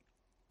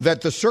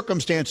that the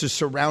circumstances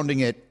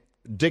surrounding it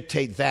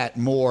dictate that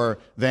more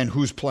than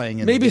who's playing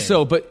in the game. Maybe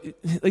so, but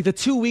like the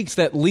 2 weeks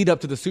that lead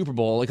up to the Super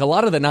Bowl, like a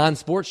lot of the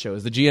non-sports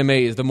shows, the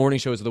GMAs, the morning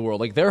shows of the world,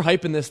 like they're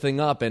hyping this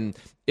thing up, and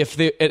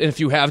if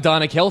you have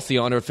Donna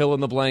Kelce on or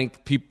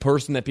fill-in-the-blank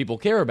person that people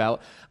care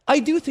about,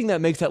 I do think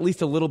that makes at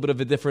least a little bit of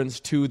a difference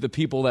to the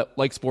people that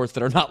like sports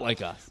that are not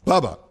like us.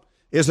 Bubba,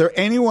 is there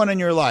anyone in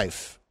your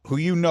life who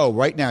you know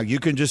right now you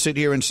can just sit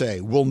here and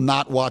say will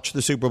not watch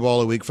the Super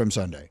Bowl a week from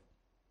Sunday?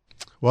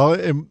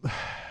 Well,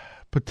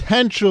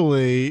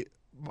 potentially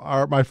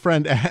my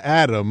friend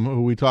Adam,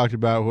 who we talked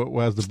about, who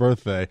has the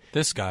birthday.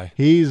 This guy.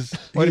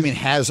 What do you mean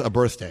has a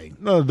birthday?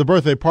 No, the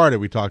birthday party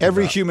we talked about.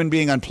 Every human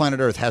being on planet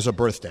Earth has a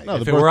birthday. No,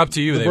 if it were up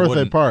to you, the they birthday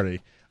wouldn't.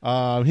 party.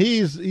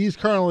 He's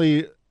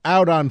currently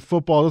out on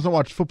football. Doesn't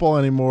watch football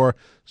anymore.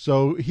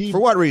 So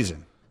For what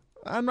reason?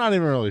 I'm not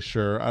even really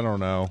sure. I don't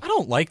know. I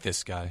don't like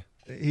this guy.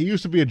 He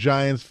used to be a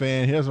Giants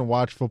fan. He doesn't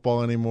watch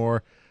football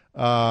anymore.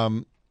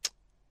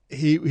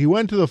 He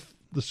went to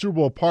the Super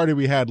Bowl party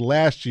we had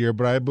last year,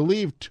 but I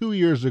believe 2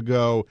 years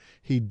ago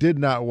he did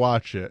not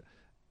watch it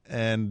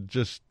and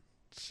just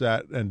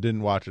sat and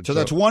didn't watch it. So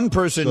that's one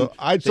person. The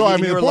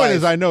point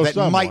is, I know that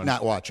someone might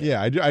not watch it.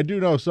 Yeah, I do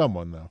know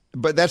someone though.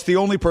 But that's the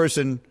only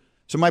person.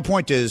 So my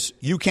point is,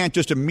 you can't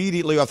just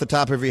immediately off the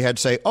top of your head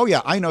say, "Oh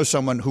yeah, I know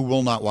someone who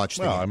will not watch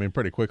the game." I mean,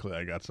 pretty quickly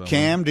I got someone.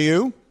 Cam, do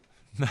you?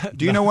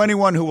 Do you know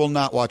anyone who will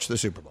not watch the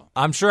Super Bowl?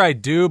 I'm sure I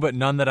do, but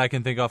none that I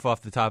can think of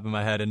off the top of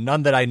my head, and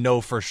none that I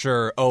know for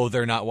sure,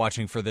 they're not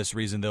watching for this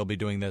reason, they'll be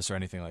doing this or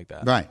anything like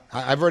that. Right.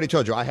 I've already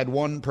told you, I had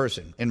one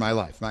person in my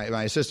life,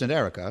 my assistant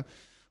Erica,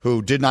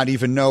 who did not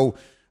even know.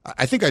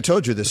 I think I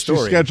told you this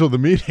story. She scheduled the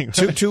meeting.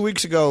 Right? 2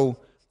 weeks ago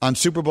on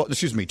Super Bowl,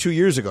 2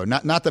 years ago,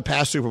 not the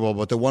past Super Bowl,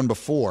 but the one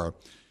before,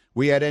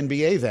 we had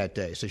NBA that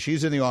day. So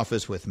she's in the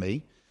office with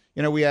me.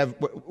 You know,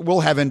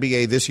 we'll have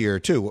NBA this year,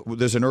 too.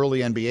 There's an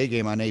early NBA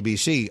game on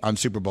ABC on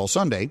Super Bowl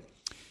Sunday.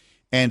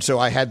 And so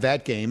I had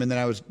that game, and then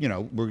I was,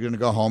 we're going to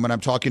go home, and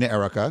I'm talking to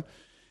Erica.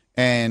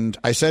 And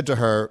I said to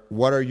her,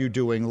 "What are you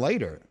doing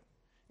later?"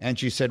 And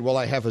she said, "Well,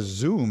 I have a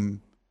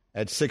Zoom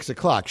at 6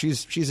 o'clock.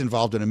 She's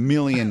involved in a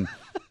million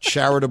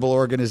charitable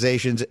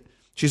organizations.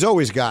 She's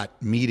always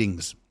got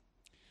meetings.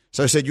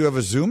 So I said, "You have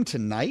a Zoom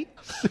tonight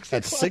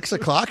at 6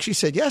 o'clock?" She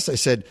said, "Yes." I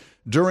said,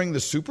 "During the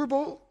Super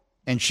Bowl?"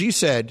 And she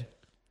said,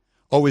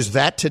 "Oh, is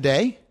that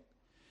today?"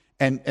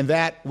 And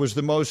that was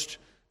the most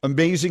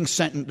amazing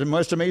sentence, the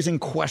most amazing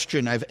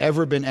question I've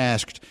ever been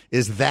asked.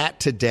 Is that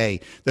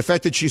today? The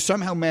fact that she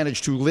somehow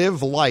managed to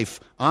live life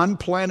on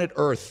planet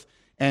Earth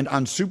and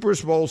on Super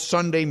Bowl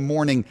Sunday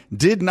morning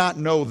did not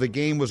know the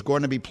game was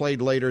going to be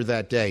played later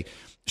that day.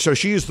 So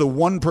she is the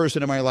one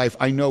person in my life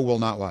I know will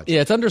not watch.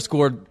 Yeah, it's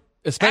underscored.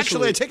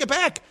 Actually, I take it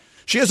back.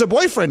 She has a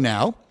boyfriend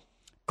now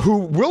who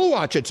will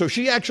watch it, so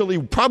she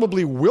actually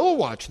probably will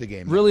watch the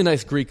game. Really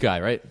nice Greek guy,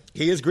 right?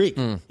 He is Greek.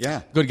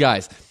 Yeah. Good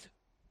guys.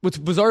 What's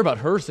bizarre about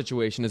her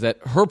situation is that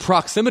her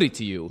proximity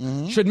to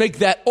you should make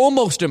that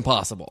almost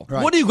impossible.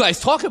 Right. What do you guys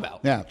talk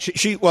about? Yeah,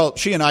 she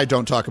and I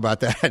don't talk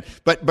about that.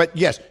 But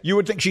yes, you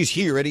would think she's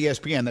here at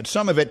ESPN, that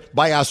some of it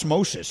by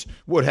osmosis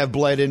would have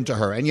bled into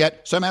her, and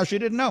yet somehow she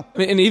didn't know. I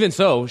mean, and even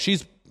so,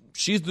 she's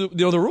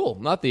the rule,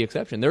 not the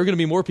exception. There are going to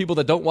be more people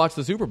that don't watch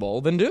the Super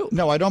Bowl than do.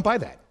 No, I don't buy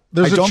that.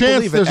 There's I a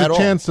chance. believe it at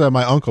all.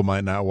 My uncle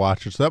might not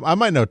watch it. So I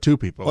might know two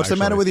people. What's the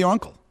matter with your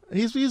uncle?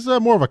 He's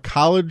more of a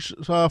college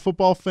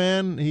football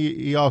fan.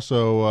 He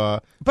also.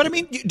 But I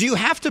mean, do you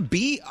have to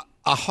be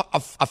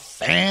a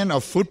fan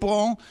of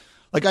football?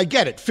 Like, I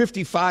get it.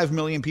 55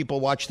 million people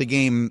watched the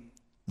game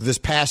this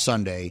past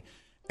Sunday,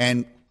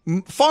 and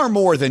far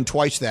more than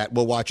twice that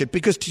will watch it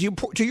because,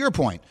 to your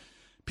point,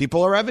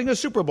 people are having a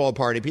Super Bowl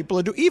party. People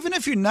are even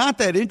if you're not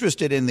that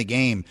interested in the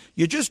game,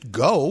 you just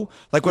go.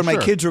 Like when my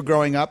kids were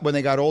growing up, when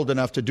they got old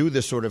enough to do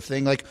this sort of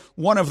thing, like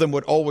one of them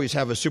would always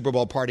have a Super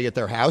Bowl party at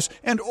their house,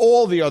 and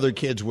all the other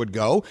kids would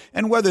go.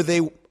 And whether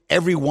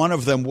every one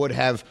of them would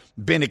have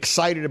been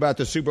excited about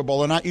the Super Bowl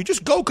or not, you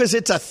just go because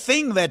it's a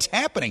thing that's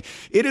happening.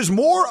 It is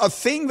more a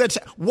thing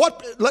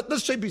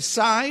let's say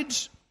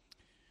besides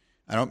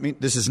I don't mean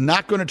this is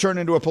not going to turn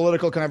into a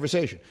political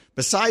conversation.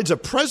 Besides a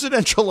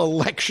presidential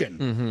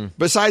election,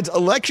 besides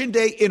election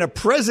day in a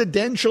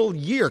presidential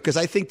year, because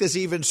I think this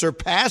even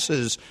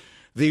surpasses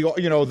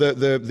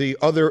the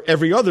other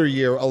every other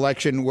year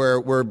election where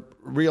we're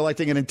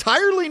reelecting an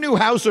entirely new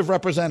House of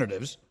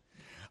Representatives.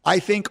 I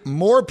think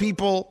more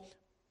people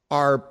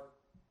are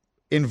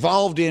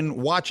involved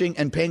in watching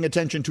and paying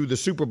attention to the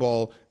Super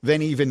Bowl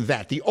than even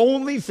that. The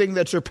only thing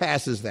that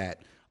surpasses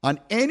that on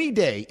any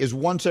day is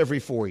once every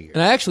 4 years.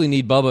 And I actually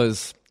need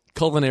Bubba's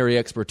culinary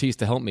expertise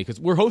to help me because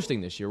we're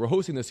hosting this year. We're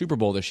hosting the Super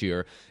Bowl this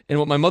year. And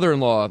what my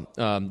mother-in-law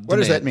what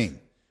does that mean?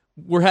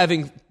 We're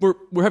having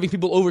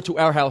people over to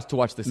our house to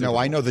watch the Super Bowl. No,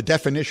 I know the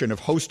definition of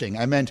hosting.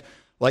 I meant,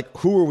 like,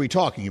 who are we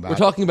talking about? We're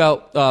talking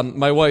about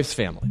my wife's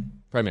family,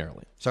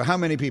 primarily. So how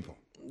many people?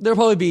 There'll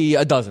probably be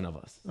a dozen of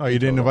us. Oh, you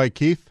didn't invite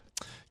Keith?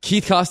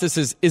 Keith Costas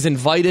is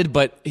invited,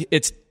 but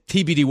it's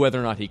TBD whether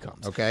or not he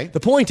comes. Okay. The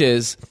point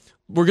is,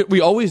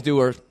 we always do,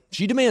 or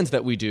she demands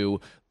that we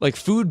do, like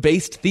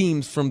food-based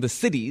themes from the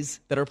cities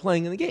that are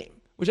playing in the game,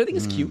 which I think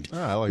is cute.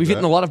 Oh, I like We've that.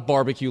 eaten a lot of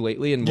barbecue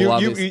lately, and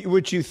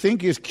which you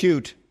think is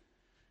cute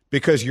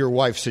because your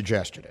wife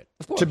suggested it.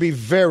 Of course. To be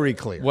very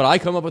clear. Would I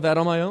come up with that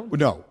on my own?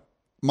 No.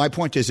 My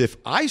point is, if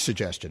I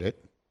suggested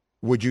it,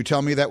 would you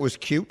tell me that was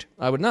cute?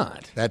 I would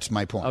not. That's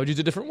my point. I would use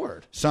a different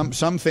word. Some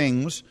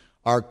things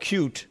are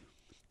cute.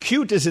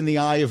 Cute is in the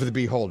eye of the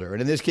beholder.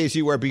 And in this case,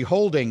 you are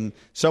beholding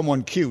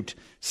someone cute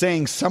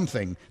saying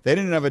something that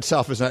in and of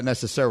itself is not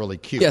necessarily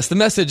cute. Yes, the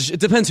message, it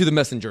depends who the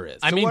messenger is.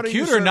 I So mean, what are you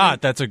cute or serving? not,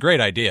 that's a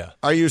great idea.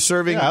 Are you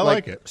serving Yeah, I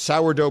like it.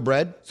 sourdough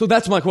bread? So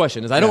that's my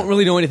question, is I don't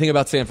really know anything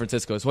about San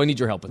Francisco, so I need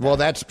your help with that. Well,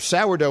 that's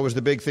sourdough is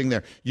the big thing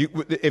there.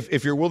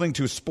 If you're willing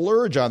to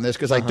splurge on this,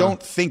 because I do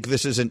not think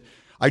this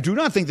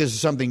is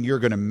something you're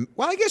going to,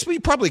 well, I guess we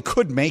probably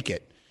could make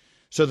it.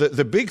 So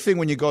the big thing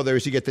when you go there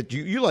is you get that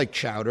you like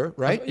chowder,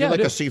 right? Yeah, you like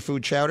I do. a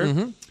seafood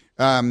chowder.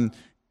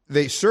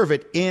 They serve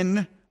it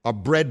in a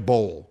bread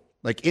bowl,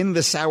 like in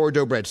the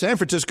sourdough bread. San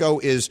Francisco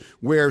is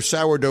where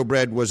sourdough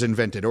bread was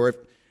invented, or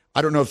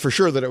I don't know for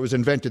sure that it was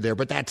invented there,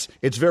 but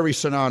it's very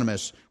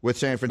synonymous with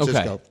San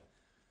Francisco. Okay.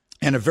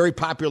 And a very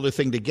popular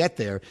thing to get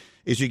there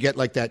is you get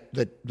like the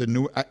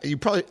new.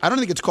 I don't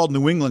think it's called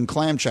New England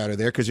clam chowder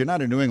there because you're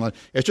not in New England.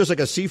 It's just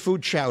like a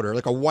seafood chowder,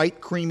 like a white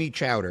creamy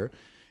chowder.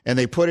 And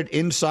they put it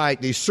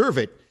inside, they serve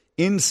it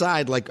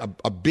inside like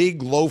a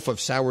big loaf of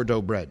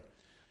sourdough bread.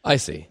 I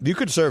see. You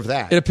could serve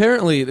that. It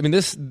apparently, I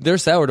mean, their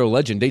sourdough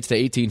legend dates to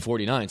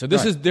 1849. So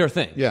this Right. is their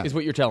thing, Yeah. is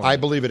what you're telling me. I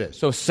believe it is.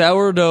 So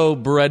sourdough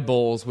bread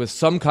bowls with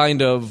some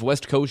kind of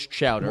West Coast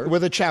chowder.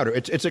 With a chowder.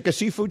 It's like a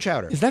seafood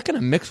chowder. Is that going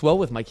to mix well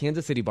with my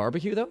Kansas City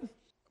barbecue, though?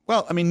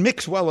 Well, I mean,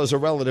 mix well is a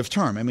relative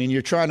term. I mean,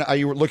 are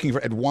you looking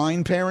at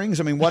wine pairings?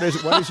 I mean, what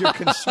is your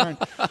concern?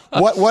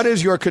 What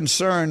is your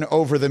concern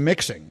over the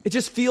mixing? It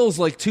just feels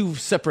like two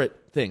separate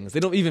things. They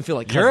don't even feel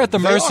like You're at the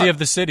cousins. mercy of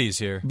the cities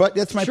here. But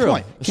that's my True.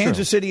 point. It's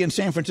Kansas true. City and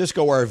San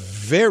Francisco are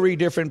very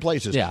different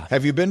places. Yeah.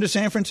 Have you been to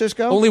San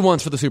Francisco? Only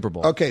once for the Super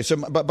Bowl. Okay, so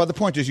but the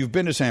point is you've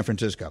been to San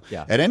Francisco.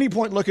 Yeah. At any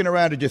point looking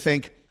around, did you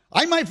think,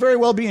 I might very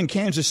well be in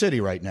Kansas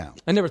City right now?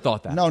 I never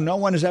thought that. No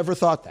one has ever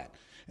thought that.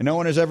 And no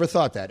one has ever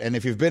thought that. And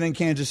if you've been in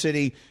Kansas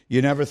City,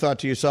 you never thought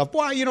to yourself,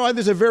 well,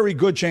 there's a very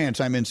good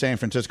chance I'm in San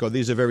Francisco.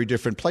 These are very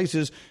different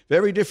places,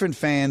 very different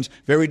fans,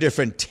 very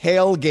different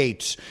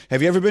tailgates.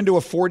 Have you ever been to a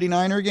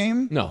 49er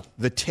game? No.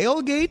 The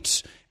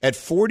tailgates at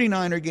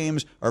 49er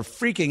games are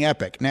freaking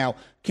epic. Now,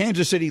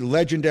 Kansas City,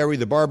 legendary,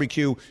 the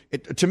barbecue.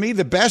 To me,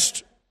 the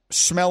best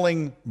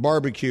smelling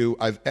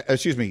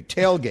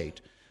tailgate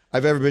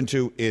I've ever been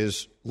to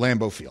is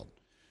Lambeau Field.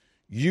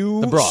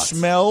 You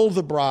smell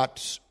the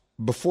brats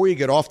before you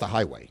get off the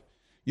highway.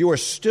 You're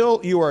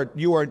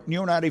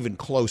not even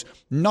close.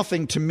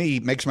 Nothing to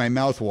me makes my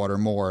mouth water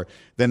more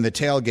than the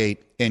tailgate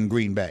in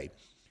Green Bay.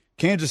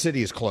 Kansas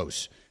City is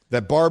close.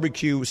 That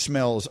barbecue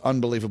smells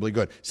unbelievably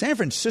good. San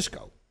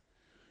Francisco.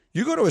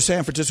 You go to a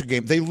San Francisco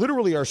game, they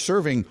literally are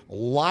serving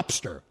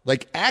lobster,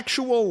 like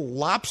actual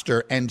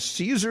lobster and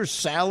Caesar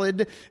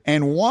salad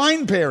and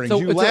wine pairings. So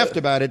you laughed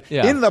about it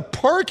in the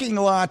parking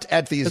lot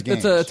at these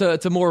games.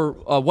 It's a more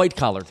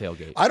white-collar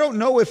tailgate. I don't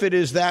know if it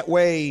is that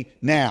way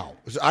now.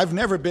 I've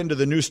never been to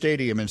the new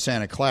stadium in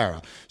Santa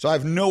Clara, so I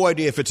have no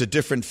idea if it's a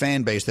different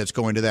fan base that's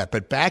going to that.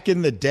 But back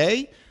in the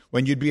day,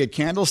 when you'd be at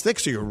Candlestick,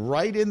 so you're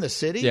right in the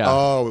city,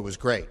 oh, it was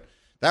great.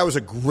 That was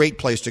a great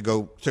place to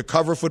go to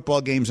cover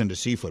football games and to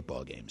see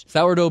football games.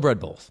 Sourdough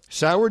bread bowls.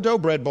 Sourdough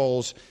bread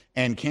bowls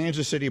and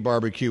Kansas City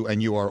barbecue,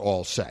 and you are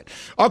all set.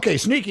 Okay,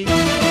 sneaky.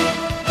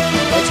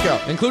 Let's go.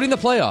 Including the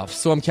playoffs.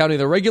 So I'm counting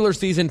the regular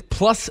season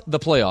plus the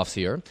playoffs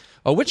here.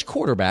 Which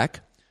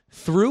quarterback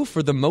threw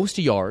for the most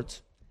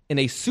yards in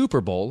a Super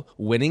Bowl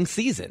winning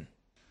season?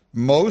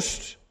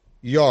 Most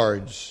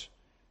yards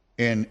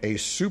in a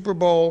Super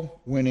Bowl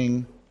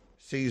winning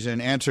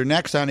season. Answer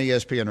next on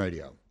ESPN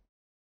Radio.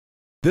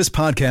 This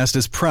podcast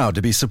is proud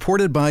to be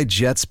supported by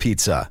Jets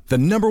Pizza, the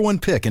 #1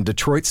 pick in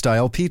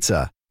Detroit-style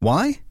pizza.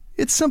 Why?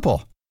 It's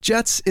simple.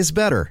 Jets is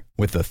better.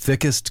 With the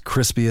thickest,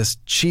 crispiest,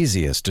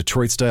 cheesiest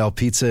Detroit-style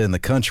pizza in the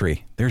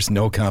country, there's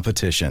no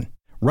competition.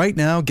 Right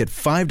now, get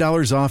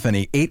 $5 off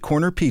any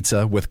 8-corner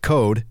pizza with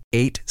code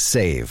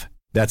 8SAVE.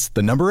 That's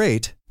the number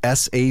 8,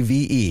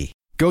 SAVE.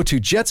 Go to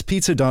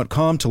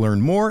jetspizza.com to learn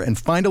more and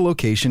find a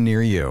location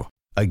near you.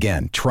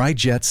 Again, try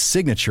Jet's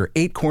signature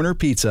 8-corner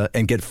pizza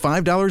and get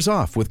 $5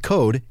 off with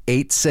code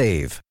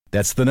 8SAVE.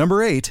 That's the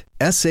number 8,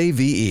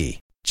 SAVE.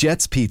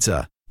 Jet's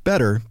Pizza.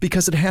 Better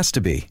because it has to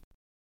be.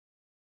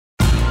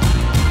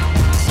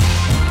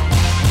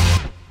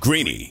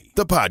 Greeny,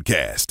 the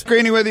podcast.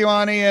 Greeny with you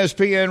on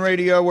ESPN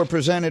Radio. We're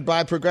presented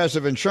by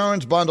Progressive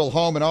Insurance. Bundle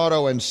home and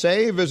auto and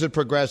save. Visit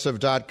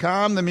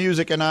Progressive.com. The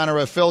music in honor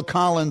of Phil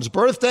Collins'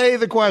 birthday.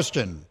 The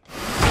question.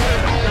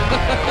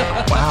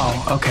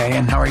 Wow. Okay.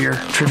 And how are your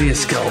trivia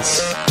skills?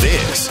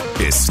 This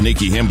is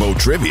Sneaky Hembo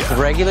Trivia.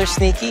 Regular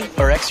sneaky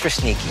or extra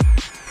sneaky?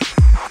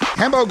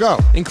 Hembo, go.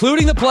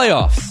 Including the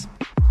playoffs,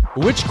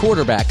 which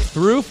quarterback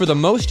threw for the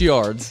most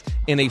yards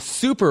in a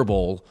Super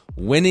Bowl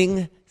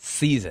winning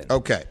season?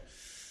 Okay.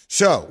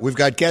 So we've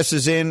got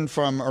guesses in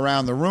from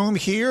around the room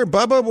here.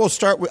 Bubba, we'll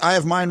start with, I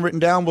have mine written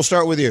down. We'll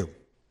start with you.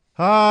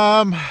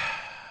 I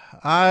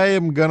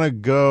am going to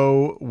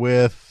go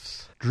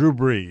with Drew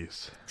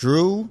Brees.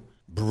 Drew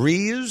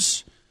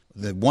Brees,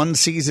 the one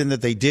season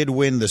that they did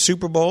win the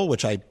Super Bowl,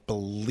 which I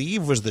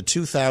believe was the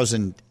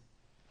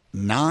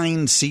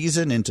 2009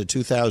 season into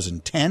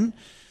 2010.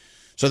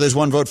 So there's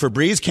one vote for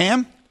Brees.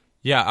 Cam?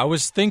 Yeah, I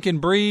was thinking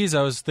Breeze,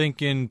 I was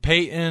thinking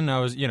Peyton,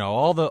 I was,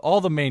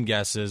 all the main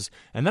guesses,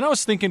 and then I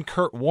was thinking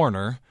Kurt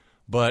Warner,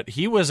 but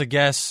he was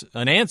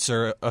an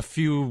answer a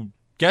few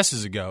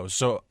guesses ago,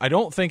 so I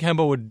don't think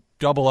Hembo would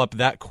double up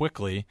that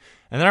quickly.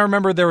 And then I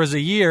remember there was a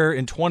year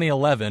in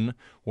 2011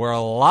 where a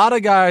lot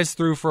of guys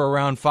threw for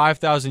around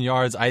 5,000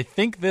 yards. I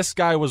think this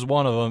guy was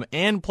one of them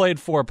and played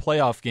 4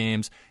 playoff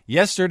games.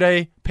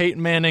 Yesterday,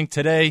 Peyton Manning.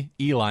 Today,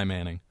 Eli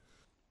Manning.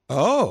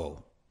 Oh,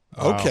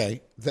 okay.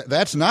 Wow.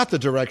 That's not the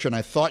direction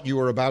I thought you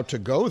were about to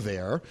go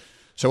there.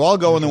 So I'll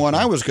go in the one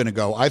I was going to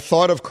go. I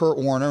thought of Kurt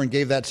Warner and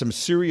gave that some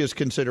serious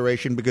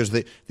consideration because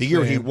the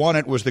year he won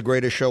it was the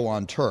greatest show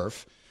on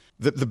turf.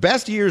 The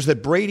best years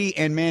that Brady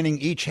and Manning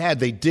each had,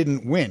 they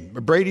didn't win.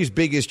 Brady's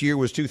biggest year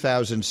was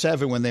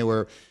 2007 when they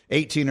were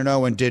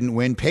 18-0 and didn't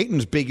win.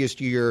 Peyton's biggest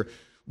year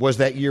was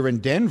that year in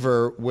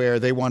Denver where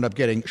they wound up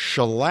getting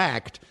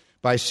shellacked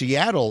by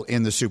Seattle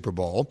in the Super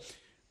Bowl.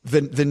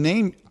 The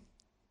name...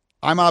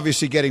 I'm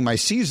obviously getting my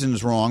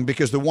seasons wrong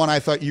because the one I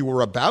thought you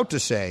were about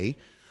to say,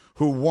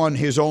 who won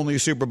his only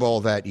Super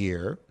Bowl that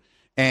year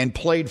and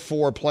played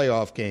 4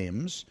 playoff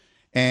games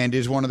and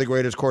is one of the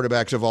greatest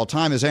quarterbacks of all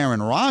time, is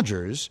Aaron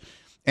Rodgers.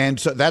 And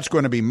so that's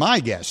going to be my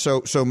guess.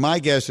 So my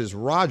guess is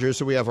Rodgers.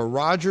 So we have a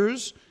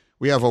Rodgers,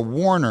 we have a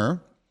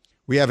Warner,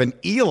 we have an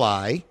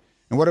Eli,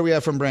 and what do we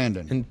have from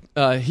Brandon?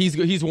 And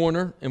he's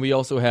Warner, and we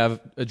also have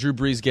a Drew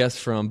Brees guess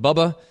from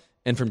Bubba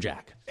and from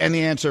Jack. And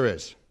the answer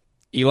is?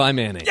 Eli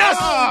Manning. Yes!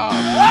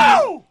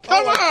 Whoa!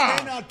 Come on! I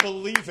cannot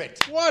believe it.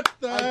 What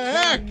the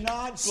heck?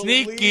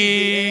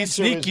 Sneaky.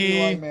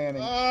 Eli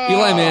Manning.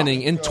 Eli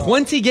Manning in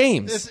 20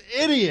 games. This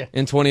idiot.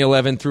 In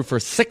 2011 threw for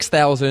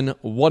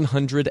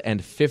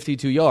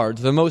 6,152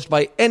 yards, the most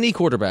by any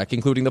quarterback,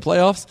 including the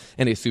playoffs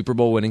and a Super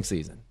Bowl winning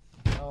season.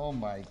 Oh,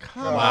 my God.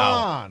 Come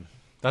on.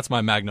 That's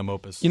my magnum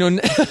opus.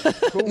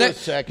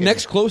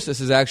 Next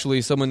closest is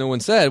actually someone no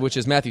one said, which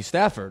is Matthew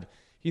Stafford.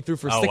 He threw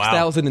for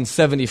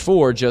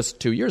 6,074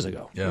 just 2 years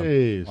ago.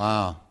 Yeah.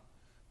 Wow.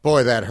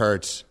 Boy, that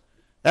hurts.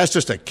 That's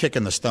just a kick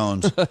in the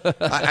stones.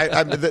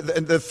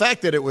 The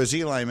fact that it was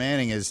Eli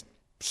Manning is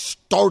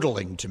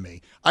startling to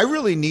me. I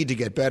really need to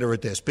get better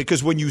at this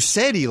because when you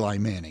said Eli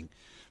Manning,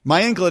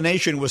 my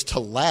inclination was to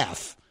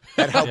laugh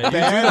at how bad.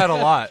 You do that a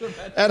lot.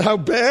 At how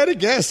bad a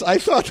guess I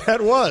thought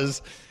that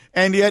was.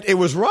 And yet it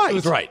was right. It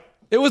was right.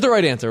 It was the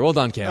right answer. Well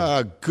done, Cam.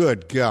 Oh,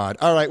 good God.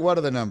 All right, what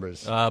are the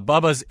numbers?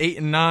 Bubba's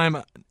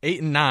 8-9.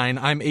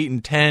 I'm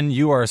 8-10.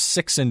 You are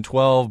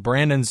 6-12.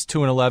 Brandon's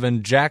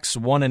 2-11. Jack's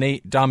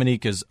 1-8.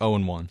 Dominique is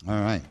 0-1.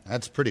 All right,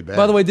 that's pretty bad.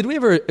 By the way, did we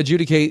ever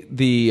adjudicate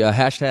the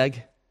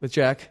hashtag with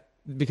Jack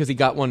because he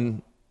got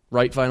one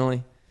right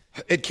finally?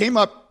 It came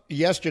up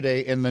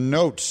yesterday in the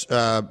notes.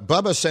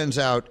 Bubba sends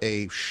out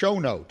a show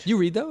note. You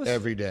read those?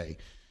 Every day.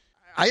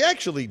 I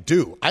actually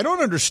do. I don't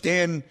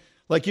understand,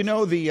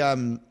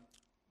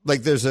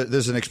 Like there's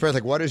an expression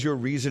like, what is your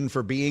reason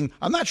for being?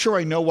 I'm not sure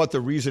I know what the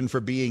reason for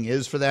being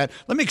is for that.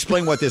 Let me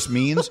explain what this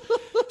means.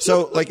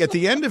 So like at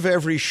the end of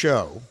every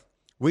show,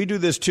 we do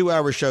this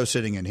 2-hour show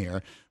sitting in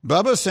here.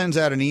 Bubba sends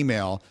out an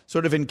email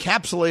sort of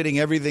encapsulating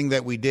everything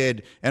that we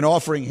did and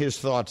offering his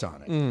thoughts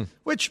on it,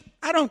 which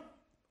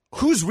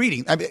who's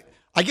reading? I mean,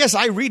 I guess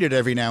I read it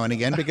every now and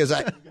again because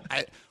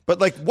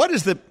but like, what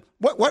is the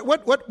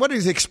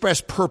the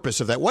express purpose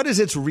of that? What is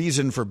its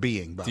reason for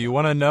being? Bubba? Do you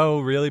want to know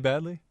really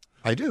badly?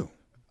 I do.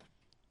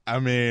 I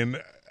mean,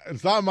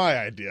 it's not my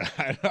idea.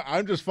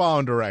 I'm just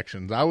following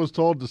directions. I was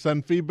told to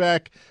send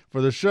feedback for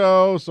the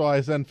show, so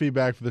I send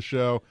feedback for the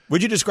show.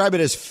 Would you describe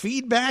it as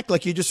feedback?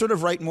 Like you just sort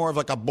of write more of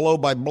like a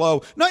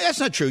blow-by-blow? No, that's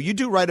not true. You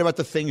do write about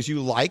the things you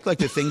like the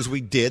things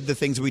we did, the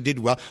things we did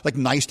well. Like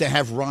nice to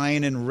have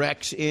Ryan and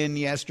Rex in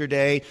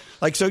yesterday.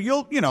 Like so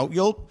you'll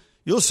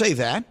say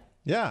that.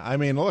 Yeah, I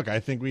mean, look, I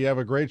think we have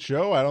a great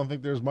show. I don't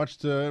think there's much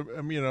to,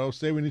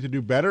 say we need to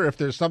do better. If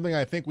there's something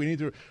I think we need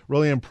to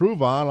really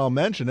improve on, I'll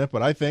mention it.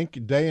 But I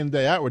think day in,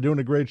 day out, we're doing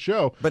a great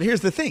show. But here's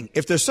the thing.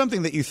 If there's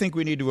something that you think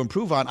we need to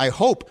improve on, I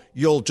hope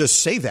you'll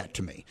just say that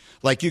to me.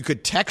 Like you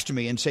could text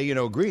me and say,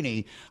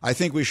 Greeny, I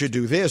think we should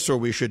do this or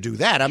we should do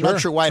that. I'm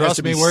not sure why it has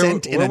to be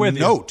sent in a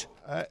note.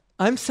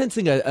 I'm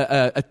sensing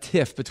a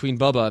tiff between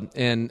Bubba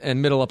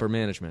and middle upper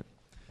management.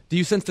 Do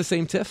you sense the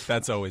same tiff?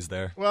 That's always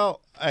there. Well,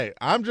 hey,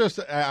 I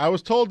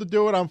was told to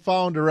do it. I'm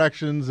following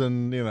directions,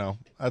 and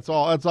that's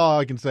all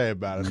I can say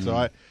about it.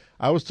 So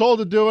I was told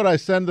to do it. I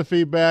send the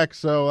feedback,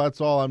 so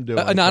that's all I'm doing.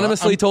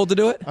 Anonymously told to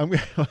do it? I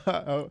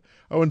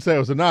wouldn't say it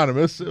was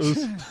anonymous. It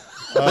was.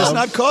 Let's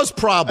not cause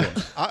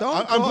problems.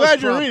 I'm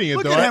glad you're reading it.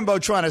 Look though. at Hembo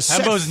trying to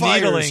set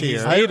fires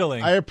here.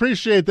 I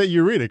appreciate that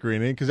you read it,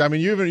 Greeny, because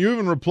you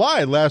even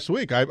replied last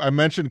week. I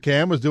mentioned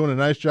Cam was doing a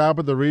nice job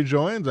with the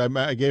rejoins.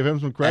 I gave him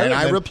some credit, and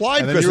I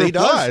replied because he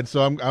does.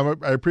 So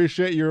I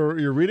appreciate your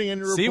reading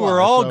and your reply. See, we're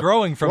all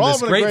growing from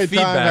this great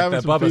feedback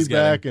that Bubba's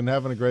getting, and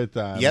having a great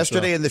time.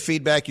 Yesterday in the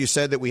feedback, you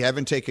said that we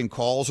haven't taken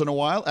calls in a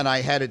while, and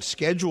I had it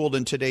scheduled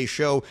in today's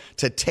show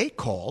to take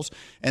calls.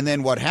 And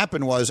then what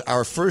happened was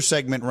our first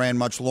segment ran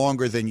much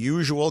longer than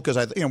usual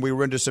because we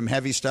were into some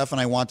heavy stuff and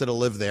I wanted to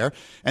live there.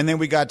 And then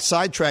we got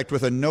sidetracked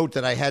with a note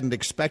that I hadn't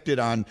expected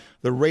on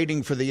the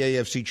rating for the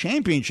AFC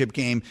Championship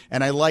game,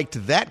 and I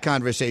liked that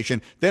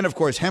conversation. Then, of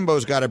course,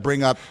 Hembo's got to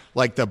bring up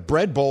like the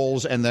bread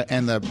bowls and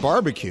the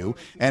barbecue.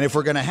 And if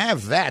we're going to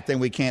have that, then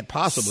we can't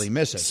possibly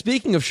miss it.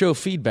 Speaking of show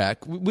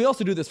feedback, we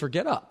also do this for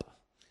Get Up.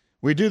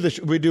 We do this.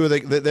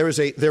 There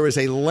is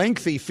a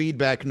lengthy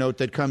feedback note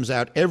that comes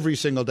out every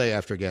single day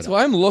after Get Up. So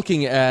I'm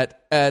looking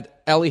at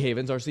Allie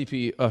Havens, our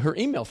CP, her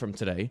email from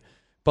today,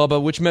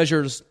 Bubba, which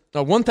measures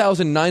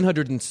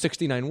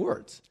 1,969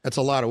 words. That's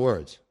a lot of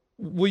words.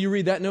 Will you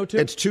read that note too?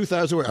 It's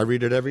 2,000 words. I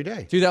read it every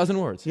day. 2,000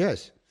 words.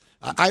 Yes.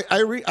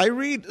 I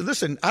read.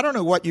 Listen, I don't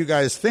know what you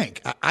guys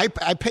think. I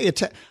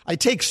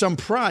take some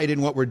pride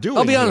in what we're doing.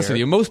 I'll be honest with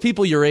you. Most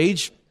people your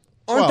age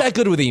aren't that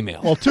good with email.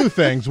 Well, two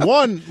things.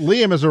 One,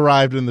 Liam has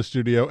arrived in the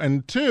studio.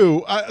 And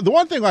two, the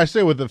one thing I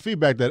say with the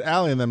feedback that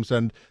Allie and them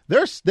send,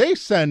 they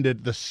send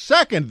it the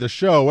second the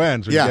show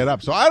ends or Get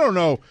Up. So I don't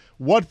know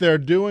what they're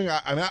doing.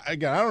 I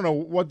don't know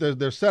what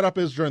their setup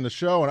is during the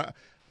show. And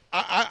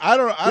I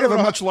don't know. We have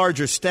a much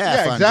larger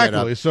staff. Yeah, exactly.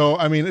 On Get Up. So,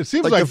 it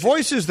seems like the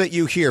voices that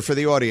you hear for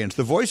the audience,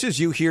 the voices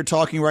you hear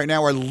talking right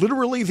now are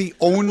literally the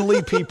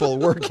only people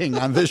working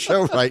on this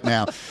show right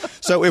now.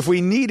 So if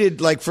we needed,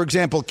 like, for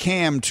example,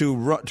 Cam to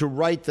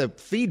write the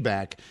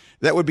feedback,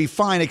 that would be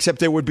fine, except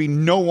there would be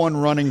no one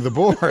running the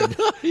board.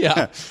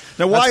 Yeah.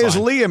 Now, why is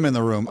Liam in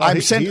the room?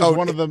 He's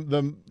one of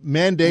the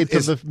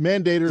mandates of the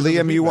mandators.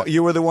 Liam,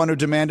 you were the one who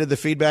demanded the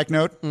feedback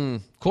note?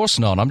 Of course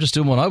not. I'm just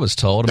doing what I was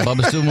told, and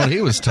Bubba's doing what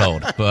he was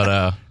told.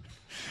 But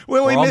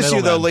well, we miss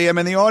you, though, Liam,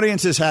 and the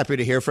audience is happy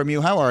to hear from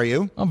you. How are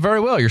you? I'm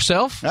very well.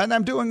 Yourself? And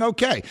I'm doing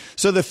okay.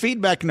 So the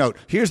feedback note,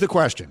 here's the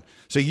question.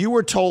 So you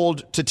were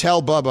told to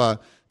tell Bubba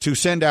to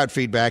send out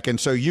feedback, and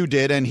so you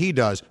did, and he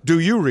does. Do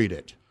you read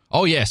it?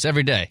 Oh, yes,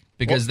 every day.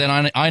 Because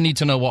then I need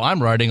to know what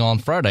I'm writing on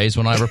Fridays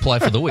when I reply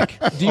for the week.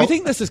 Do you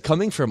think this is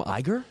coming from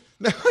Iger?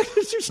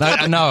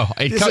 No,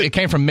 it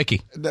came from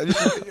Mickey.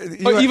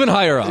 Even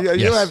higher up.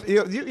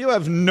 You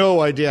have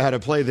no idea how to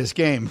play this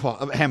game,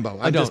 Hembo.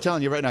 I'm just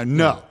telling you right now.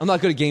 No, I'm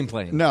not good at game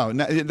playing. No,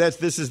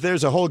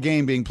 there's a whole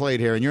game being played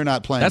here, and you're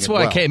not playing. That's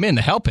why I came in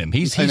to help him.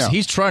 He's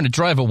trying to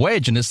drive a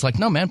wedge, and it's like,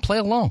 no, man, play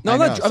along. No, I'm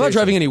not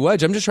driving any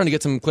wedge. I'm just trying to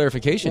get some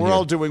clarification. We're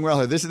all doing well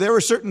here. There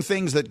are certain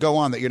things that go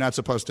on that you're not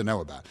supposed to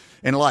know about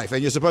in life,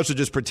 and you're supposed to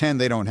just pretend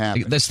they don't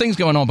happen. There's things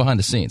going on behind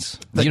the scenes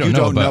that you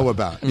don't know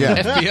about.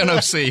 Yeah,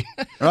 FBNOC.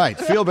 Right.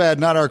 Feel bad,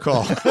 not our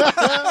call.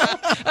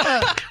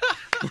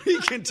 We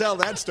can tell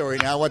that story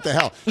now. What the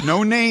hell?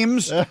 No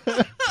names. Well,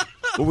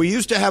 we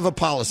used to have a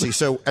policy.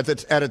 So at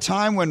a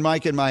time when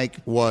Mike and Mike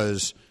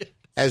was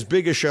as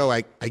big a show,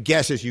 I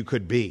guess, as you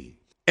could be,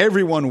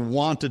 everyone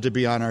wanted to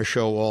be on our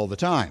show all the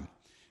time.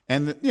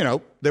 And,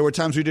 there were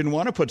times we didn't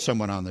want to put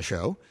someone on the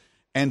show.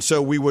 And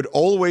so we would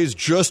always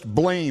just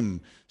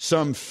blame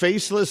some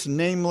faceless,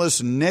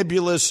 nameless,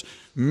 nebulous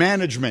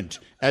management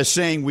as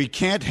saying, we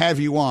can't have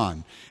you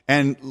on.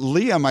 And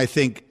Liam, I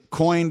think,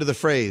 coined the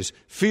phrase,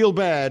 feel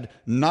bad,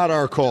 not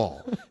our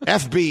call.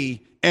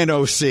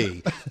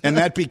 FBNOC. And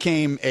that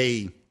became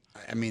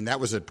that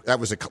was a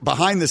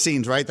behind the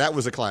scenes, right? That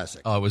was a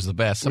classic. Oh, it was the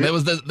best. We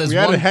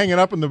had to hang it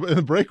up in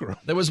the break room.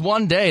 There was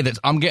one day that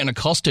I'm getting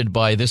accosted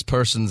by this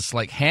person's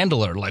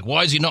handler. Like,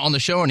 why is he not on the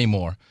show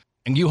anymore?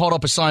 And you hold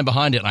up a sign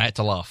behind it, and I had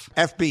to laugh.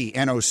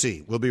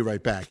 FBNOC. We'll be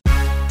right back.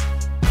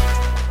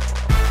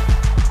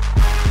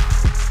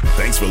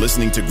 Thanks for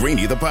listening to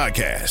Greeny the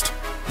podcast.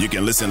 You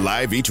can listen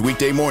live each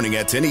weekday morning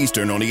at 10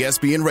 Eastern on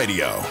ESPN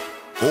Radio.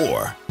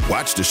 Or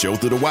watch the show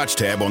through the Watch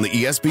tab on the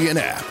ESPN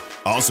app.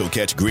 Also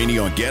catch Greeny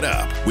on Get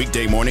Up,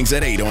 weekday mornings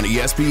at 8 on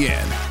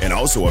ESPN. And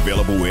also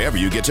available wherever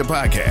you get your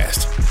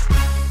podcast.